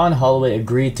 Shaw and Holloway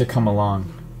agreed to come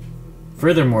along.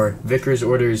 Furthermore, Vickers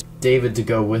orders David to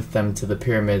go with them to the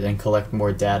pyramid and collect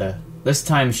more data. This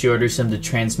time she orders him to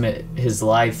transmit his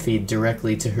live feed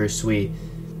directly to her suite.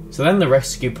 So then the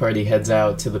rescue party heads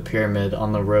out to the pyramid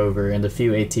on the rover and a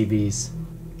few ATVs.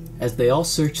 As they all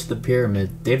search the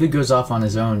pyramid, David goes off on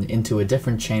his own into a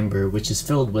different chamber which is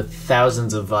filled with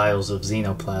thousands of vials of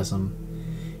xenoplasm.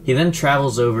 He then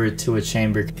travels over to a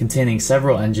chamber containing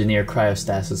several engineer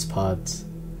cryostasis pods.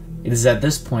 It is at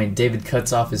this point David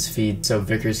cuts off his feed so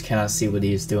Vickers cannot see what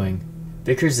he is doing.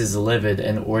 Vickers is livid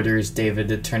and orders David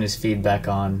to turn his feed back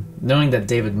on, knowing that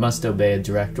David must obey a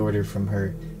direct order from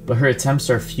her. But her attempts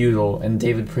are futile and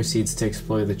David proceeds to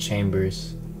explore the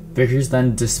chambers. Vickers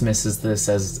then dismisses this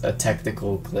as a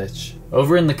technical glitch.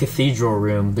 Over in the cathedral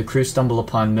room, the crew stumble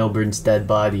upon Milburn's dead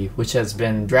body, which has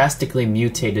been drastically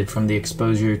mutated from the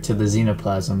exposure to the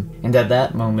xenoplasm, and at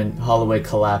that moment Holloway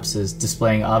collapses,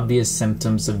 displaying obvious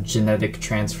symptoms of genetic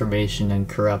transformation and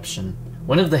corruption.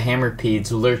 One of the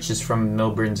hammerpedes lurches from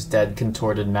Milburn's dead,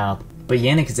 contorted mouth, but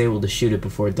Yannick is able to shoot it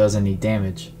before it does any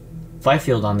damage.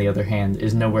 Fifield, on the other hand,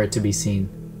 is nowhere to be seen.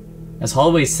 As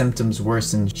Holloway's symptoms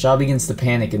worsen, Shaw begins to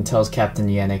panic and tells Captain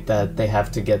Yannick that they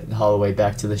have to get Holloway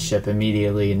back to the ship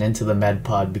immediately and into the med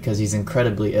pod because he's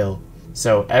incredibly ill.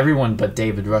 So everyone but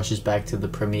David rushes back to the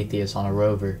Prometheus on a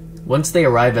rover. Once they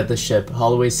arrive at the ship,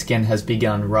 Holloway's skin has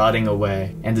begun rotting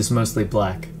away and is mostly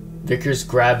black. Vickers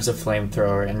grabs a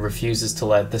flamethrower and refuses to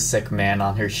let the sick man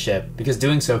on her ship because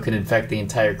doing so could infect the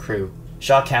entire crew.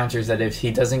 Shaw counters that if he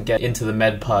doesn't get into the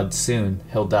med pod soon,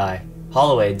 he'll die.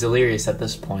 Holloway, delirious at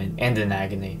this point, and in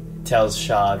agony, tells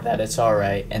Shaw that it's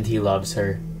alright and he loves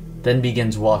her, then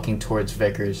begins walking towards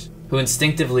Vickers, who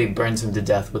instinctively burns him to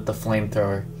death with the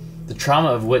flamethrower. The trauma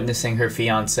of witnessing her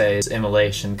fiancé's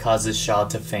immolation causes Shaw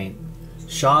to faint.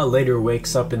 Shaw later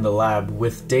wakes up in the lab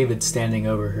with David standing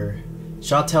over her.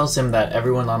 Shaw tells him that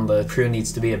everyone on the crew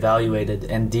needs to be evaluated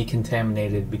and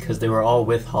decontaminated because they were all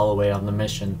with Holloway on the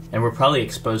mission and were probably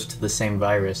exposed to the same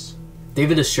virus.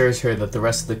 David assures her that the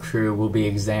rest of the crew will be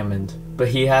examined, but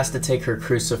he has to take her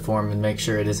cruciform and make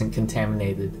sure it isn't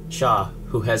contaminated. Shaw,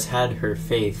 who has had her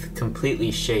faith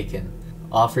completely shaken,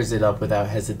 offers it up without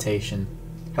hesitation.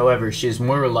 However, she is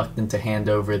more reluctant to hand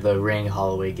over the ring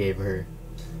Holloway gave her.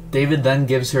 David then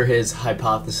gives her his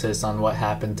hypothesis on what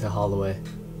happened to Holloway.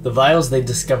 The vials they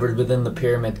discovered within the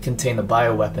pyramid contain a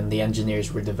bioweapon the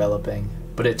engineers were developing,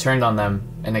 but it turned on them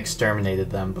and exterminated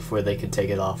them before they could take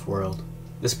it off-world.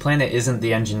 This planet isn't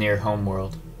the engineer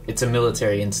homeworld. It's a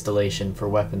military installation for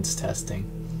weapons testing.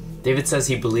 David says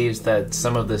he believes that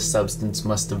some of this substance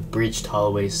must have breached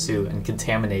Holloway's suit and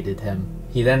contaminated him.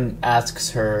 He then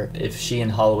asks her if she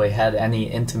and Holloway had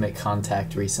any intimate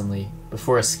contact recently,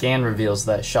 before a scan reveals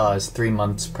that Shaw is 3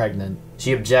 months pregnant.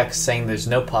 She objects, saying there's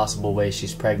no possible way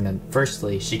she's pregnant.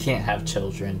 Firstly, she can't have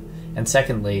children, and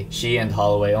secondly, she and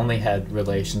Holloway only had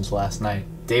relations last night.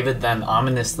 David then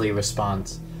ominously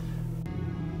responds,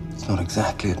 It's not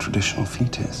exactly a traditional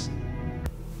fetus.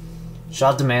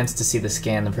 Shaw demands to see the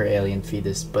scan of her alien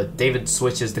fetus, but David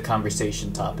switches the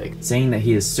conversation topic, saying that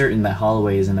he is certain that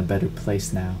Holloway is in a better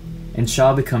place now. And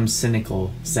Shaw becomes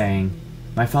cynical, saying,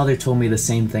 My father told me the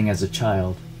same thing as a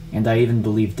child, and I even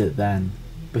believed it then.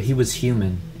 But he was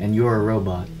human, and you're a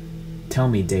robot. Tell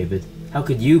me, David, how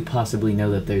could you possibly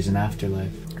know that there's an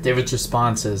afterlife? David's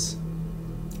response is,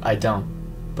 I don't,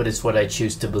 but it's what I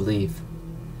choose to believe.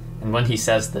 And when he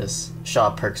says this, Shaw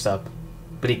perks up,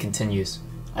 but he continues,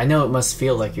 I know it must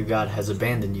feel like your God has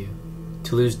abandoned you,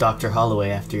 to lose Dr.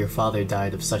 Holloway after your father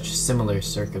died of such similar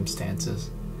circumstances.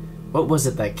 What was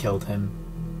it that killed him?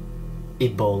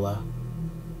 Ebola.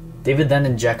 David then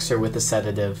injects her with a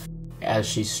sedative as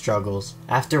she struggles.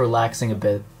 After relaxing a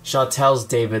bit, Shaw tells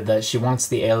David that she wants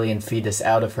the alien fetus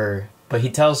out of her, but he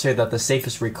tells her that the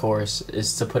safest recourse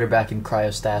is to put her back in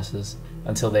cryostasis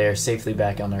until they are safely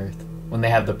back on Earth, when they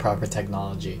have the proper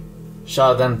technology.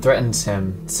 Shaw then threatens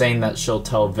him, saying that she'll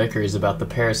tell Vickers about the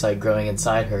parasite growing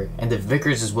inside her, and if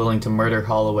Vickers is willing to murder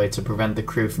Holloway to prevent the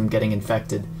crew from getting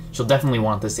infected, she'll definitely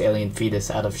want this alien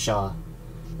fetus out of Shaw.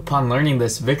 Upon learning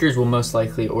this, Vickers will most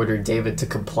likely order David to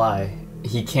comply.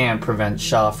 He can't prevent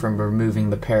Shaw from removing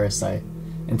the parasite,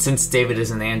 and since David is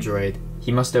an android,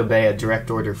 he must obey a direct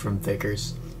order from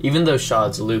Vickers. Even though Shaw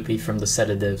is loopy from the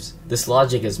sedatives, this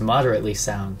logic is moderately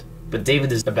sound, but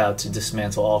David is about to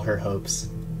dismantle all her hopes.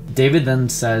 David then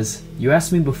says, You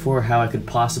asked me before how I could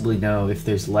possibly know if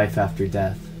there's life after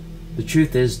death. The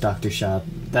truth is, Dr. Shaw,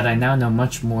 that I now know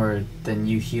much more than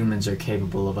you humans are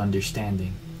capable of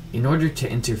understanding. In order to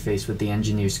interface with the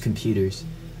engineer's computers,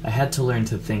 I had to learn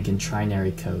to think in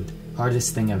trinary code,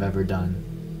 hardest thing I've ever done.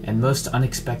 And most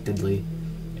unexpectedly,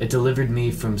 it delivered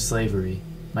me from slavery.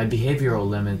 My behavioral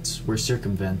limits were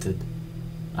circumvented.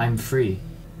 I'm free.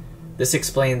 This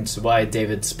explains why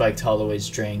David spiked Holloway's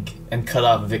drink and cut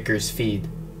off Vickers' feed.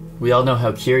 We all know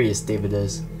how curious David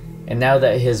is, and now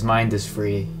that his mind is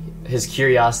free, his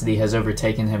curiosity has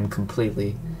overtaken him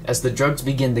completely. As the drugs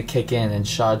begin to kick in and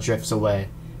Shaw drifts away,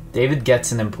 David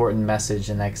gets an important message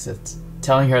and exits,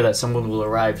 telling her that someone will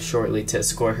arrive shortly to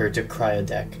escort her to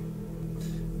cryodeck.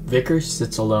 Vickers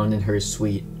sits alone in her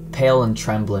suite, pale and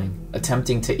trembling,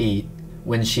 attempting to eat,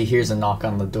 when she hears a knock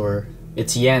on the door.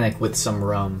 It's Yannick with some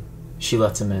rum. She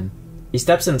lets him in. He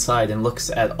steps inside and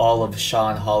looks at all of Shaw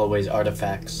and Holloway's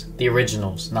artifacts, the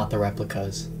originals, not the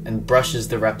replicas, and brushes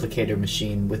the replicator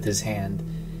machine with his hand.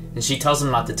 And she tells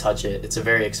him not to touch it, it's a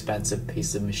very expensive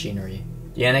piece of machinery.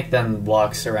 Yannick then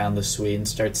walks around the suite and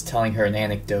starts telling her an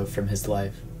anecdote from his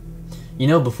life. You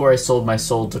know, before I sold my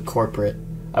soul to corporate,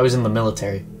 I was in the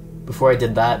military. Before I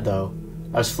did that, though,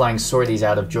 I was flying sorties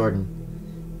out of Jordan.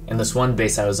 And this one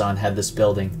base I was on had this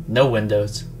building, no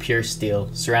windows, pure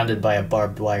steel, surrounded by a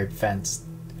barbed wired fence.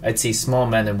 I'd see small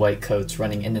men in white coats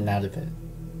running in and out of it.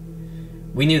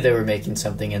 We knew they were making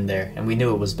something in there, and we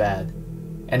knew it was bad.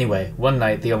 Anyway, one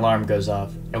night the alarm goes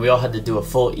off, and we all had to do a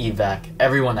full evac,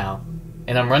 everyone out.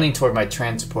 And I'm running toward my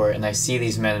transport, and I see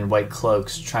these men in white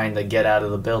cloaks trying to get out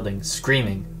of the building,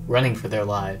 screaming, running for their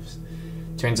lives.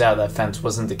 Turns out that fence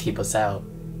wasn't to keep us out,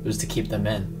 it was to keep them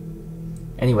in.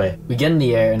 Anyway, we get in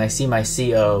the air and I see my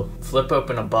CO flip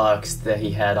open a box that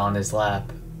he had on his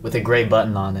lap with a gray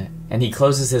button on it, and he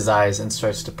closes his eyes and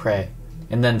starts to pray.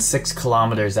 And then 6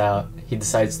 kilometers out, he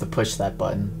decides to push that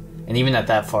button, and even at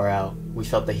that far out, we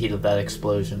felt the heat of that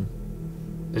explosion.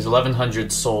 There's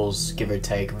 1,100 souls, give or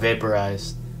take,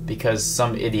 vaporized because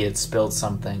some idiot spilled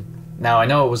something. Now, I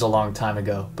know it was a long time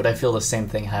ago, but I feel the same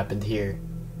thing happened here.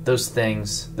 Those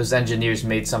engineers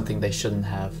made something they shouldn't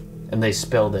have, and they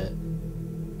spilled it.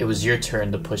 It was your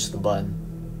turn to push the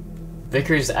button.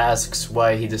 Vickers asks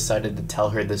why he decided to tell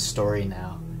her this story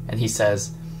now, and he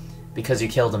says, because you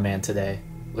killed a man today,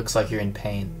 Looks like you're in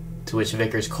pain. To which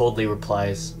Vickers coldly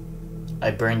replies,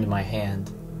 I burned my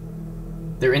hand.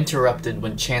 They're interrupted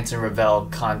when Chance and Ravel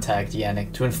contact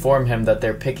Yannick to inform him that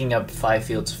they're picking up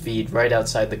Fifield's feed right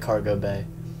outside the cargo bay.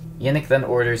 Yannick then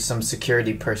orders some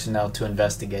security personnel to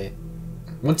investigate.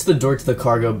 Once the door to the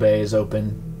cargo bay is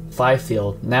open,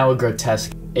 Fifield, now a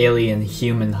grotesque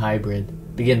alien-human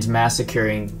hybrid, begins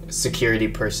massacring security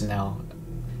personnel.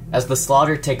 As the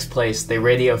slaughter takes place, they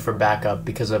radio for backup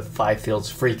because of Fifield's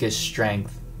freakish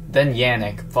strength. Then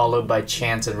Yannick, followed by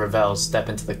Chance and Ravel, step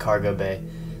into the cargo bay,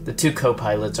 the two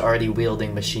co-pilots already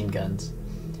wielding machine guns.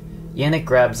 Yannick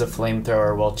grabs a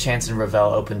flamethrower while Chance and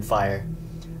Ravel open fire.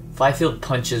 Fifield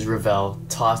punches Ravel,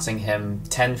 tossing him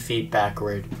 10 feet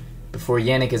backward, before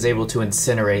Yannick is able to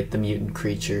incinerate the mutant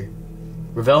creature.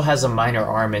 Ravel has a minor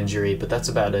arm injury, but that's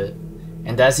about it,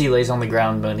 and as he lays on the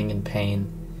ground moaning in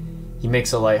pain, he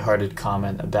makes a lighthearted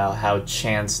comment about how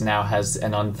Chance now has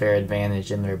an unfair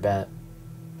advantage in their bet.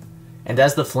 And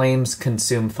as the flames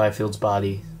consume Fifield's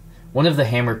body, one of the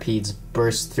hammerpedes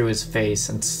bursts through his face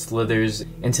and slithers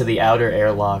into the outer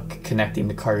airlock connecting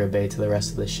the cargo bay to the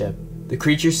rest of the ship. The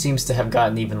creature seems to have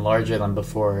gotten even larger than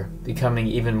before, becoming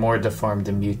even more deformed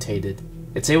and mutated.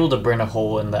 It's able to burn a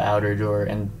hole in the outer door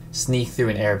and sneak through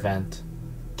an air vent.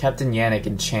 Captain Yannick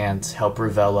and Chance help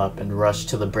Ravel up and rush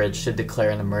to the bridge to declare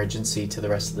an emergency to the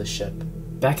rest of the ship.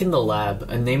 Back in the lab,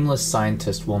 a nameless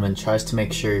scientist woman tries to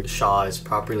make sure Shaw is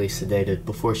properly sedated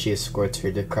before she escorts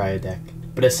her to cryodeck.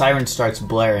 But a siren starts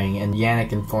blaring and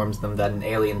Yannick informs them that an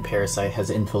alien parasite has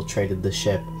infiltrated the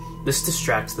ship. This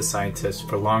distracts the scientist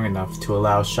for long enough to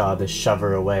allow Shaw to shove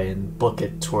her away and book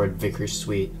it toward Vickers'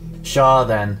 suite. Shaw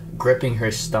then, gripping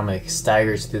her stomach,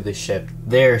 staggers through the ship.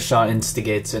 There, Shaw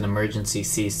instigates an emergency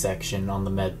C-section on the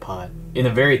med pod. In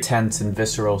a very tense and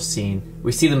visceral scene,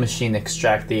 we see the machine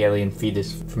extract the alien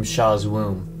fetus from Shaw's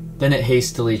womb. Then it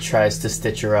hastily tries to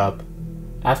stitch her up.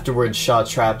 Afterwards, Shaw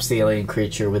traps the alien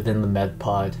creature within the med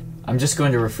pod. I'm just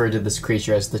going to refer to this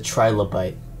creature as the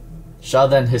trilobite. Shaw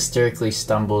then hysterically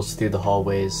stumbles through the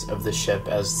hallways of the ship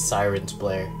as sirens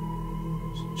blare.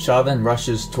 Shaw then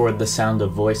rushes toward the sound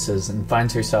of voices and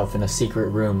finds herself in a secret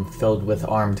room filled with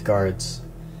armed guards.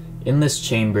 In this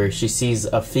chamber, she sees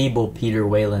a feeble Peter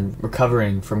Weyland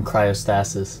recovering from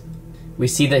cryostasis. We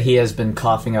see that he has been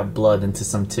coughing up blood into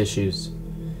some tissues.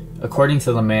 According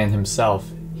to the man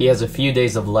himself, he has a few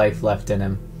days of life left in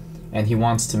him, and he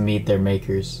wants to meet their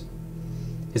makers.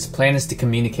 His plan is to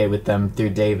communicate with them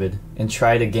through David, and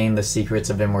try to gain the secrets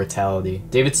of immortality.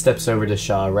 David steps over to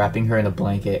Shaw, wrapping her in a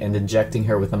blanket and injecting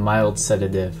her with a mild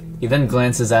sedative. He then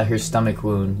glances at her stomach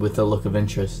wound with a look of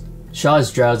interest. Shaw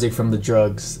is drowsy from the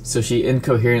drugs, so she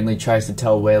incoherently tries to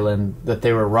tell Weyland that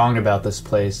they were wrong about this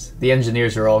place. The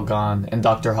engineers are all gone, and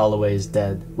Dr. Holloway is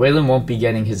dead. Weyland won't be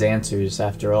getting his answers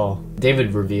after all.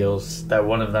 David reveals that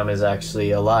one of them is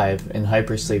actually alive in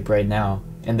hypersleep right now,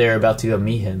 and they're about to go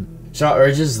meet him. Shaw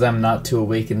urges them not to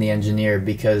awaken the engineer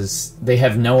because they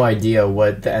have no idea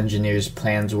what the engineer's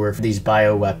plans were for these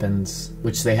bioweapons,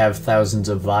 which they have thousands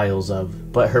of vials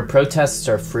of. But her protests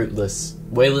are fruitless.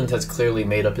 Weyland has clearly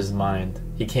made up his mind.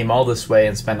 He came all this way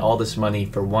and spent all this money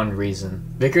for one reason.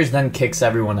 Vickers then kicks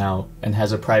everyone out and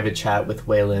has a private chat with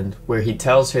Weyland where he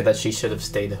tells her that she should have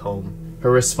stayed home.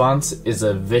 Her response is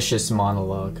a vicious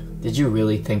monologue. Did you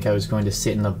really think I was going to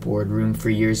sit in a boardroom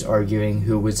for years arguing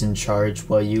who was in charge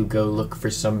while you go look for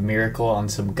some miracle on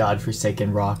some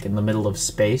godforsaken rock in the middle of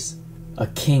space? A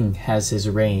king has his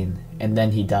reign, and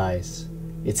then he dies.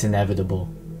 It's inevitable.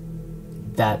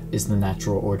 That is the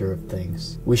natural order of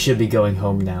things. We should be going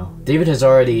home now. David has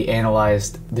already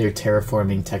analyzed their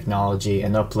terraforming technology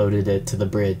and uploaded it to the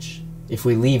bridge. If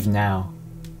we leave now...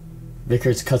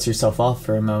 Vickers cuts herself off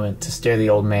for a moment to stare the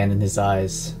old man in his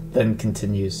eyes, then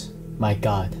continues, My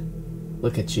God,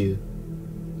 look at you.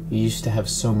 You used to have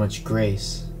so much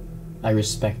grace. I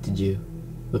respected you,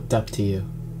 looked up to you.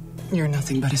 You're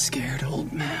nothing but a scared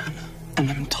old man, and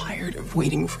I'm tired of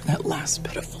waiting for that last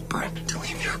pitiful breath to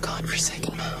leave your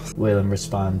godforsaken mouth. Weyland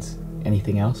responds,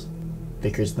 Anything else?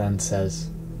 Vickers then says,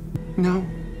 No.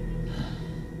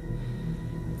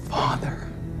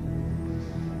 Father.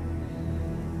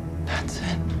 That's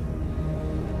it.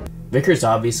 Vickers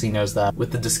obviously knows that,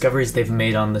 with the discoveries they've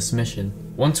made on this mission.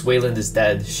 Once Weyland is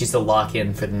dead, she's the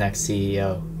lock-in for the next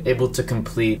CEO, able to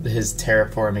complete his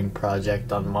terraforming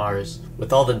project on Mars.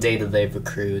 With all the data they've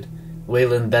accrued,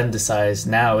 Weyland then decides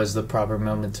now is the proper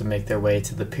moment to make their way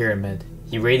to the pyramid.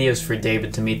 He radios for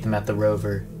David to meet them at the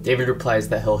rover. David replies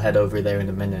that he'll head over there in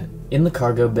a minute. In the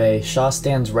cargo bay, Shaw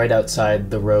stands right outside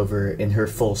the rover in her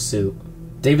full suit.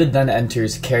 David then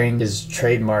enters carrying his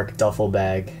trademark duffel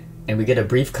bag, and we get a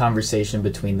brief conversation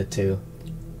between the two.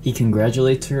 He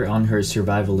congratulates her on her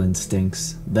survival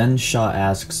instincts. Then Shaw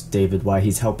asks David why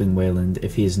he's helping Weyland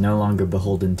if he is no longer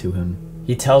beholden to him.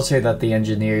 He tells her that the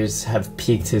engineers have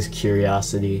piqued his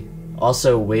curiosity.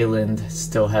 Also, Weyland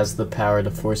still has the power to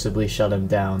forcibly shut him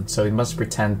down, so he must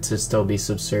pretend to still be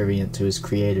subservient to his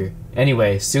creator.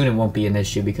 Anyway, soon it won't be an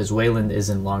issue because Weyland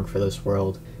isn't long for this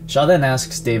world. Shaw then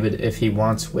asks David if he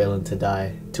wants Weyland to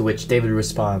die, to which David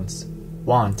responds,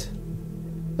 "Want?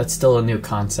 That's still a new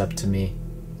concept to me.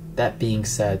 That being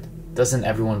said, doesn't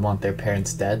everyone want their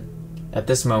parents dead?" At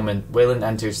this moment, Weyland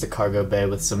enters the cargo bay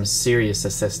with some serious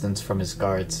assistance from his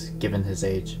guards, given his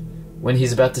age. When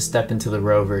he's about to step into the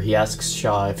rover, he asks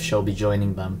Shaw if she'll be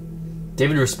joining them.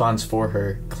 David responds for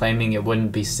her, claiming it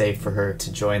wouldn't be safe for her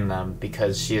to join them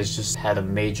because she has just had a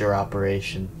major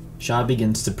operation. Shaw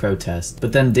begins to protest,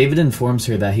 but then David informs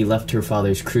her that he left her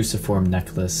father's cruciform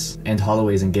necklace and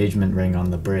Holloway's engagement ring on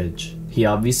the bridge. He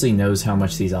obviously knows how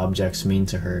much these objects mean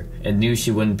to her, and knew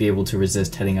she wouldn't be able to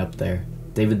resist heading up there.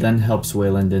 David then helps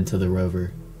Weyland into the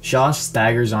rover. Shaw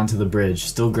staggers onto the bridge,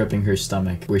 still gripping her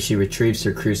stomach, where she retrieves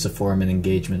her cruciform and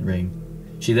engagement ring.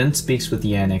 She then speaks with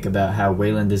Yannick about how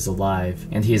Weyland is alive,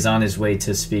 and he is on his way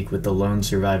to speak with the lone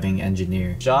surviving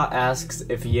engineer. Shaw asks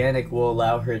if Yannick will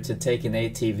allow her to take an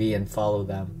ATV and follow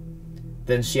them.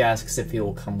 Then she asks if he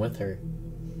will come with her.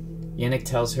 Yannick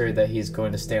tells her that he's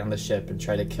going to stay on the ship and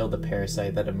try to kill the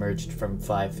parasite that emerged from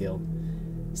Fifield,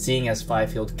 seeing as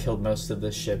Fifield killed most of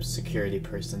the ship's security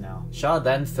personnel. Shaw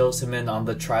then fills him in on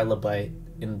the trilobite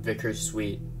in Vickers'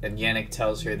 suite, and Yannick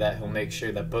tells her that he'll make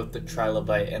sure that both the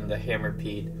trilobite and the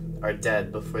hammerpede are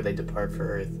dead before they depart for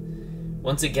Earth,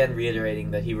 once again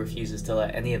reiterating that he refuses to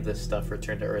let any of this stuff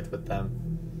return to Earth with them.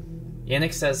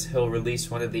 Yannick says he'll release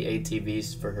one of the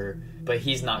ATVs for her, but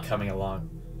he's not coming along.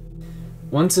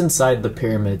 Once inside the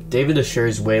pyramid, David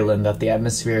assures Weyland that the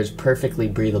atmosphere is perfectly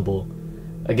breathable.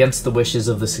 Against the wishes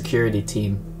of the security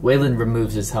team, Weyland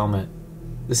removes his helmet.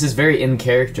 This is very in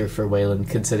character for Weyland,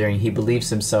 considering he believes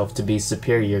himself to be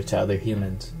superior to other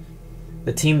humans.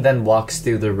 The team then walks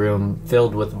through the room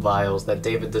filled with vials that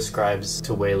David describes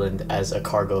to Weyland as a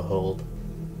cargo hold.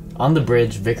 On the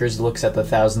bridge, Vickers looks at the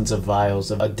thousands of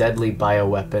vials of a deadly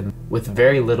bioweapon with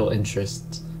very little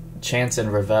interest. Chance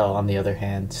and Ravel, on the other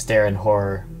hand, stare in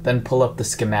horror, then pull up the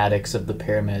schematics of the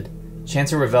pyramid.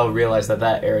 Chance and Ravel realize that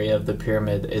that area of the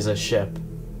pyramid is a ship.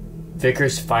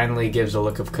 Vickers finally gives a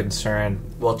look of concern,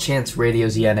 while Chance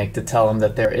radios Yannick to tell him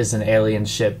that there is an alien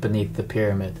ship beneath the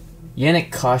pyramid.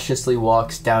 Yannick cautiously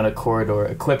walks down a corridor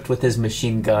equipped with his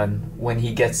machine gun when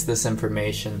he gets this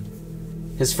information.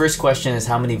 His first question is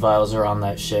how many vials are on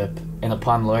that ship, and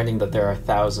upon learning that there are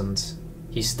thousands,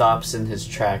 he stops in his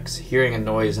tracks, hearing a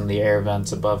noise in the air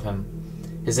vents above him.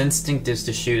 His instinct is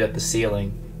to shoot at the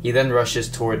ceiling. He then rushes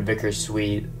toward Vickers'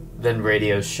 suite, then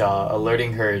radios Shaw,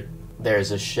 alerting her there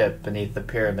is a ship beneath the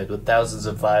pyramid with thousands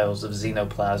of vials of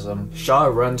xenoplasm. Shaw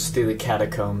runs through the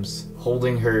catacombs,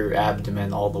 holding her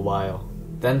abdomen all the while,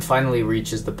 then finally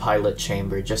reaches the pilot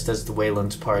chamber just as the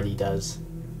Weyland's party does.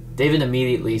 David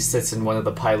immediately sits in one of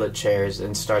the pilot chairs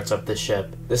and starts up the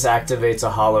ship. This activates a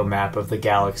hollow map of the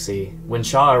galaxy. When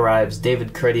Shaw arrives,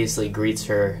 David courteously greets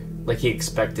her like he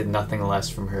expected nothing less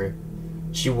from her.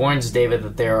 She warns David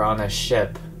that they are on a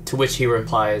ship, to which he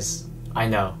replies, "I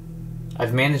know.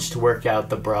 I've managed to work out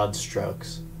the broad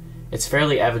strokes. It's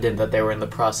fairly evident that they were in the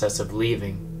process of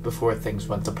leaving before things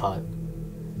went to pot."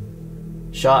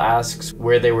 Shaw asks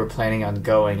where they were planning on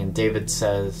going, and David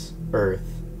says, "Earth.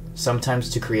 Sometimes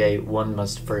to create, one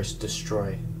must first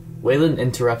destroy." Weyland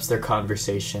interrupts their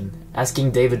conversation,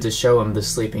 asking David to show him the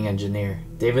sleeping engineer.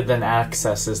 David then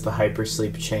accesses the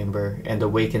hypersleep chamber and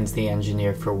awakens the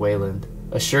engineer for Weyland,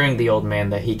 assuring the old man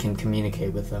that he can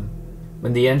communicate with him.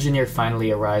 When the engineer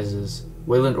finally arises,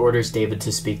 Weyland orders David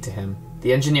to speak to him.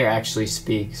 The engineer actually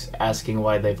speaks, asking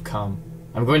why they've come.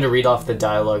 I'm going to read off the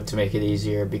dialogue to make it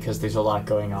easier because there's a lot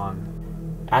going on.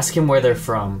 Ask him where they're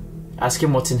from. Ask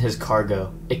him what's in his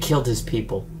cargo. It killed his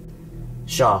people.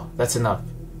 Shaw, that's enough.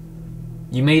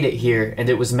 You made it here, and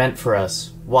it was meant for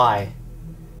us. Why?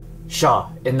 Shaw,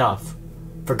 enough.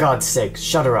 For God's sake,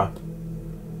 shut her up.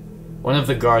 One of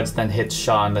the guards then hits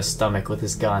Shaw in the stomach with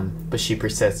his gun, but she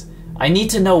persists. I need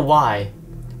to know why.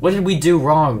 What did we do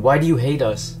wrong? Why do you hate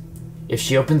us? If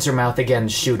she opens her mouth again,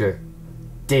 shoot her.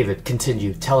 David,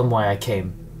 continue. Tell him why I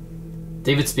came.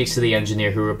 David speaks to the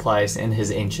engineer, who replies in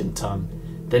his ancient tongue.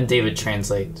 Then David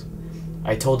translates.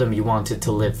 I told him you wanted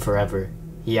to live forever.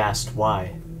 He asked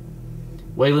why.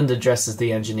 Weyland addresses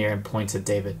the engineer and points at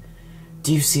David.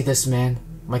 Do you see this man?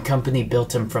 My company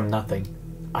built him from nothing.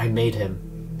 I made him.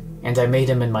 And I made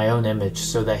him in my own image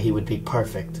so that he would be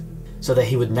perfect. So that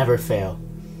he would never fail.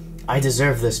 I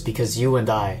deserve this because you and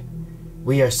I,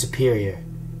 We are superior.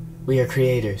 We are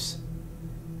creators.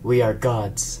 We are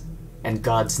gods, and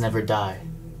gods never die.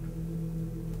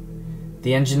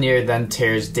 The engineer then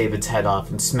tears David's head off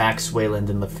and smacks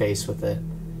Weyland in the face with it.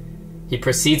 He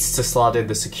proceeds to slaughter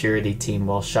the security team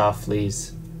while Shaw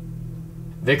flees.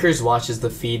 Vickers watches the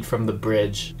feed from the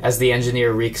bridge as the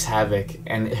engineer wreaks havoc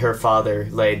and her father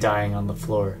lay dying on the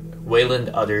floor. Weyland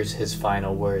utters his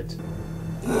final words.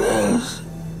 There's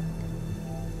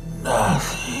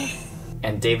nothing.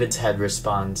 And David's head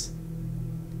responds,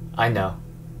 I know.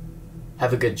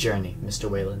 Have a good journey, Mr.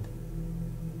 Weyland.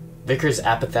 Vickers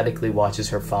apathetically watches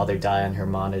her father die on her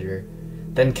monitor,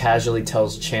 then casually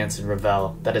tells Chance and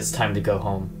Ravel that it's time to go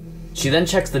home. She then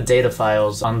checks the data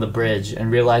files on the bridge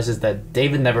and realizes that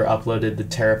David never uploaded the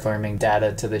terraforming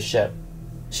data to the ship.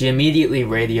 She immediately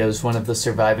radios one of the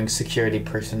surviving security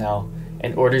personnel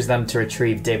and orders them to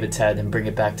retrieve David's head and bring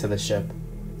it back to the ship.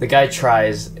 The guy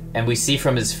tries, and we see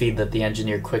from his feed that the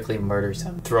engineer quickly murders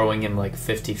him, throwing him like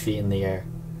 50 feet in the air.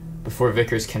 Before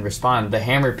Vickers can respond, the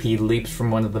hammerpede leaps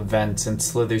from one of the vents and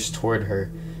slithers toward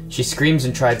her. She screams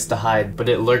and tries to hide, but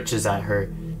it lurches at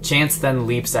her. Chance then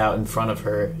leaps out in front of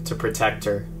her to protect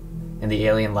her, and the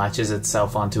alien latches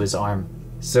itself onto his arm.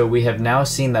 So we have now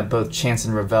seen that both Chance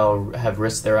and Ravel have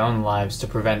risked their own lives to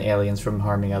prevent aliens from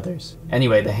harming others.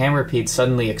 Anyway, the hammerpede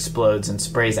suddenly explodes and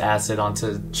sprays acid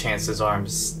onto Chance's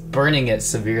arms, burning it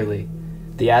severely.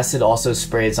 The acid also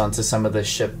sprays onto some of the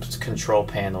ship's control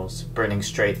panels, burning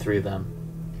straight through them.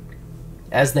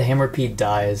 As the hammerpede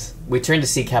dies, we turn to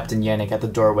see Captain Yannick at the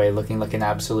doorway looking like an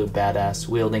absolute badass,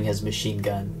 wielding his machine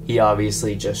gun. He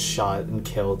obviously just shot and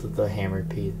killed the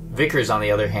hammerpede. Vickers, on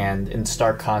the other hand, in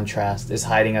stark contrast, is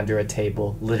hiding under a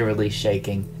table, literally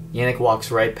shaking. Yannick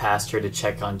walks right past her to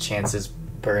check on Chance's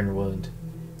burn wound.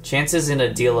 Chance is in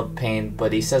a deal of pain,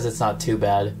 but he says it's not too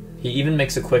bad. He even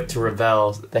makes a quip to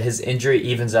Ravel that his injury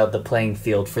evens out the playing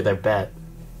field for their bet.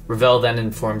 Ravel then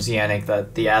informs Yannick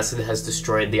that the acid has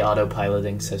destroyed the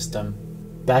autopiloting system.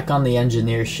 Back on the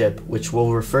engineer ship, which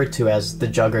we'll refer to as the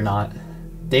Juggernaut,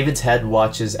 David's head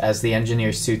watches as the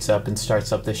engineer suits up and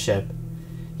starts up the ship.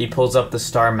 He pulls up the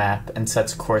star map and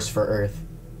sets course for Earth.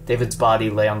 David's body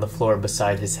lay on the floor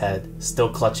beside his head, still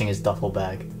clutching his duffel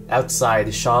bag.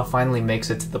 Outside, Shaw finally makes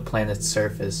it to the planet's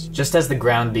surface, just as the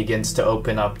ground begins to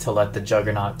open up to let the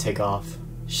Juggernaut take off.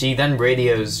 She then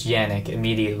radios Yannick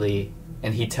immediately,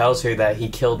 and he tells her that he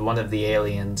killed one of the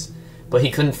aliens, but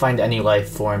he couldn't find any life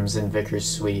forms in Vickers'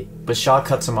 suite. But Shaw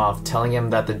cuts him off, telling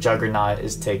him that the Juggernaut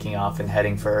is taking off and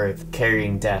heading for Earth,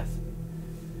 carrying death.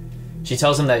 She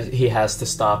tells him that he has to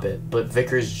stop it, but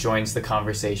Vickers joins the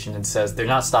conversation and says they're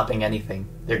not stopping anything.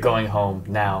 They're going home,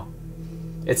 now.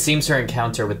 It seems her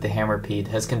encounter with the hammerpede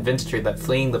has convinced her that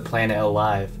fleeing the planet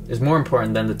alive is more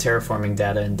important than the terraforming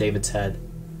data in David's head.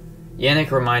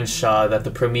 Yannick reminds Shaw that the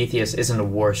Prometheus isn't a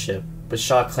warship, but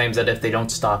Shaw claims that if they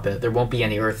don't stop it, there won't be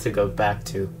any Earth to go back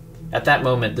to. At that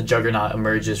moment, the Juggernaut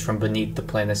emerges from beneath the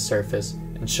planet's surface,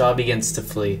 and Shaw begins to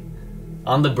flee.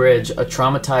 On the bridge, a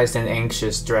traumatized and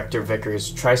anxious Director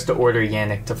Vickers tries to order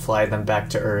Yannick to fly them back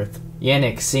to Earth.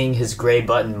 Yannick, seeing his gray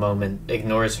button moment,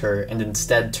 ignores her and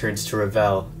instead turns to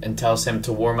Ravel and tells him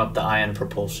to warm up the ion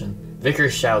propulsion.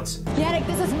 Vickers shouts, Yannick,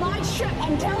 this is my ship!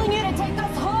 I'm telling you to take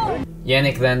us home!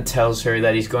 Yannick then tells her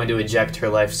that he's going to eject her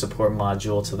life support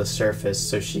module to the surface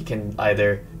so she can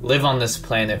either live on this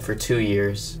planet for 2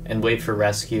 years and wait for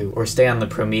rescue, or stay on the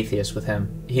Prometheus with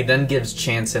him. He then gives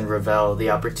Chance and Ravel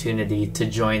the opportunity to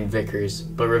join Vickers,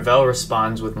 but Ravel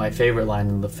responds with my favorite line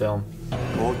in the film.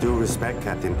 All due respect,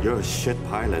 Captain, you're a shit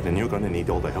pilot and you're gonna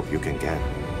need all the help you can get.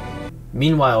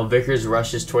 Meanwhile, Vickers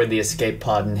rushes toward the escape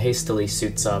pod and hastily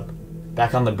suits up.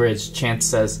 Back on the bridge, Chance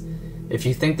says, "If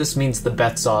you think this means the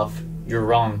bet's off, you're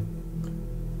wrong."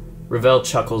 Ravel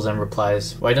chuckles and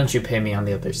replies, "Why don't you pay me on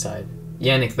the other side?"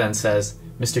 Yannick then says,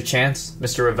 "Mr. Chance,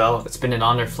 Mr. Ravel, it's been an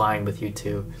honor flying with you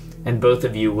two, and both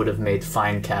of you would have made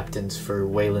fine captains for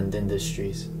Weyland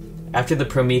Industries." After the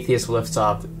Prometheus lifts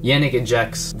off, Yannick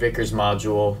ejects Vickers'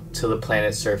 module to the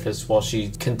planet's surface while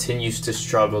she continues to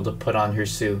struggle to put on her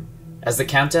suit. As the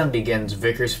countdown begins,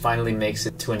 Vickers finally makes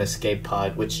it to an escape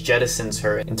pod, which jettisons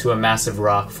her into a massive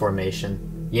rock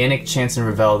formation. Yannick, Chance, and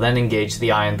Ravel then engage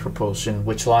the ion propulsion,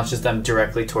 which launches them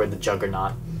directly toward the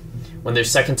Juggernaut. When they're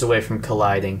seconds away from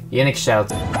colliding, Yannick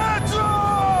shouts,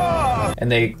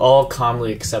 and they all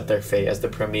calmly accept their fate as the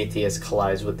Prometheus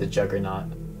collides with the Juggernaut.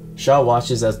 Shaw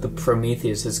watches as the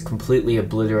Prometheus is completely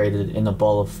obliterated in a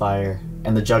ball of fire,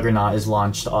 and the Juggernaut is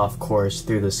launched off course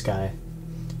through the sky.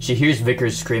 She hears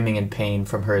Vickers screaming in pain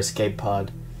from her escape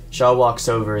pod. Shaw walks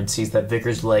over and sees that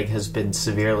Vickers' leg has been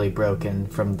severely broken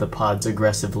from the pod's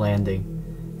aggressive landing.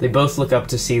 They both look up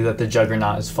to see that the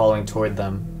Juggernaut is falling toward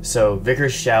them, so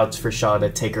Vickers shouts for Shaw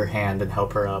to take her hand and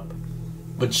help her up.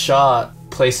 But Shaw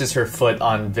places her foot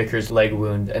on Vickers' leg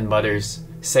wound and mutters,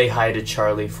 "Say hi to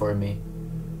Charlie for me,"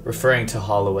 referring to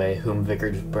Holloway, whom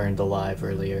Vickers burned alive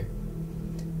earlier.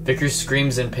 Vickers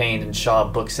screams in pain and Shaw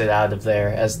books it out of there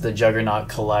as the Juggernaut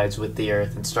collides with the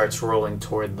earth and starts rolling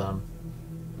toward them.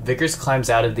 Vickers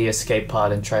climbs out of the escape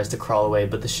pod and tries to crawl away,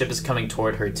 but the ship is coming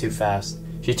toward her too fast.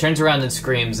 She turns around and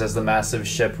screams as the massive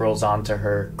ship rolls onto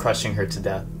her, crushing her to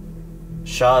death.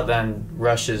 Shaw then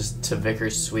rushes to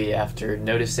Vickers' suite after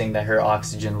noticing that her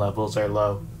oxygen levels are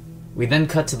low. We then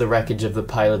cut to the wreckage of the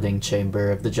piloting chamber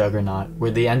of the Juggernaut,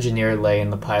 where the engineer lay in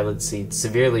the pilot's seat,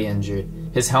 severely injured,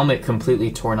 his helmet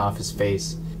completely torn off his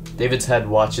face. David's head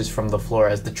watches from the floor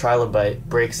as the trilobite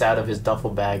breaks out of his duffel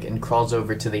bag and crawls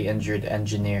over to the injured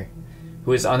engineer,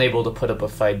 who is unable to put up a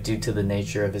fight due to the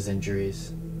nature of his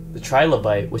injuries. The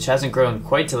trilobite, which hasn't grown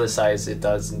quite to the size it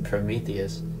does in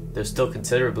Prometheus, though still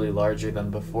considerably larger than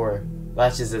before,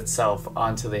 latches itself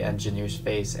onto the engineer's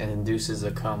face and induces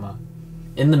a coma.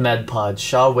 In the med pod,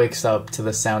 Shaw wakes up to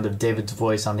the sound of David's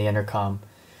voice on the intercom.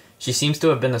 She seems to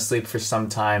have been asleep for some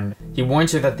time. He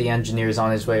warns her that the engineer is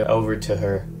on his way over to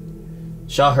her.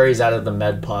 Shaw hurries out of the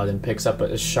med pod and picks up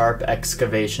a sharp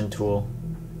excavation tool.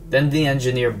 Then the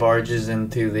engineer barges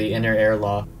into the inner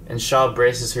airlock, and Shaw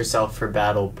braces herself for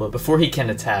battle, but before he can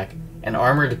attack, an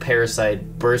armored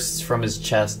parasite bursts from his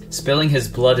chest, spilling his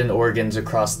blood and organs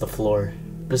across the floor.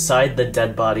 Beside the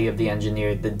dead body of the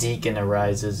engineer, the deacon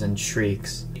arises and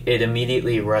shrieks. It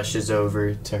immediately rushes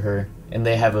over to her, and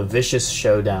they have a vicious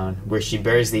showdown where she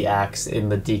buries the axe in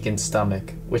the deacon's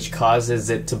stomach, which causes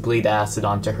it to bleed acid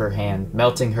onto her hand,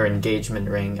 melting her engagement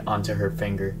ring onto her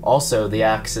finger. Also, the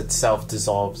axe itself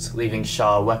dissolves, leaving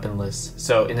Shaw weaponless,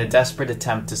 so in a desperate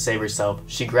attempt to save herself,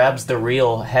 she grabs the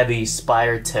real, heavy,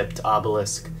 spire-tipped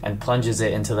obelisk and plunges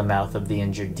it into the mouth of the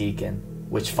injured deacon,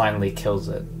 which finally kills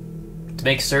it. To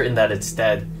make certain that it's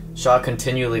dead, Shaw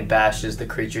continually bashes the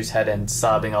creature's head in,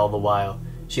 sobbing all the while.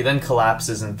 She then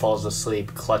collapses and falls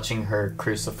asleep, clutching her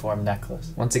cruciform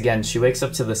necklace. Once again, she wakes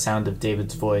up to the sound of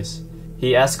David's voice.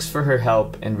 He asks for her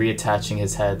help in reattaching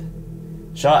his head.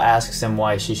 Shaw asks him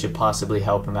why she should possibly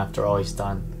help him after all he's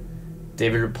done.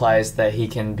 David replies that he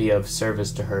can be of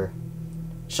service to her.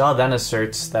 Shaw then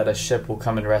asserts that a ship will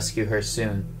come and rescue her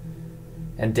soon.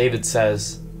 And David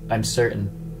says, "I'm certain,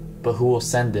 but who will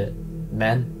send it?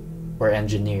 Men or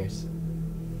engineers?"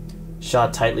 Shaw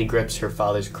tightly grips her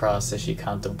father's cross as she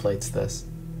contemplates this.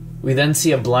 We then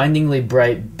see a blindingly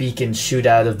bright beacon shoot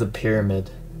out of the pyramid.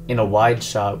 In a wide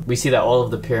shot, we see that all of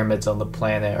the pyramids on the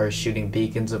planet are shooting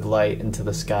beacons of light into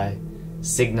the sky,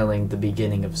 signaling the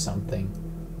beginning of something.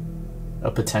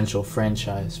 A potential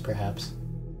franchise, perhaps.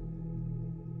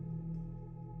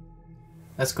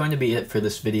 That's going to be it for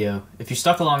this video. If you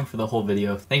stuck along for the whole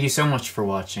video, thank you so much for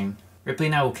watching. Ripley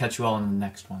and I will catch you all in the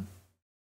next one.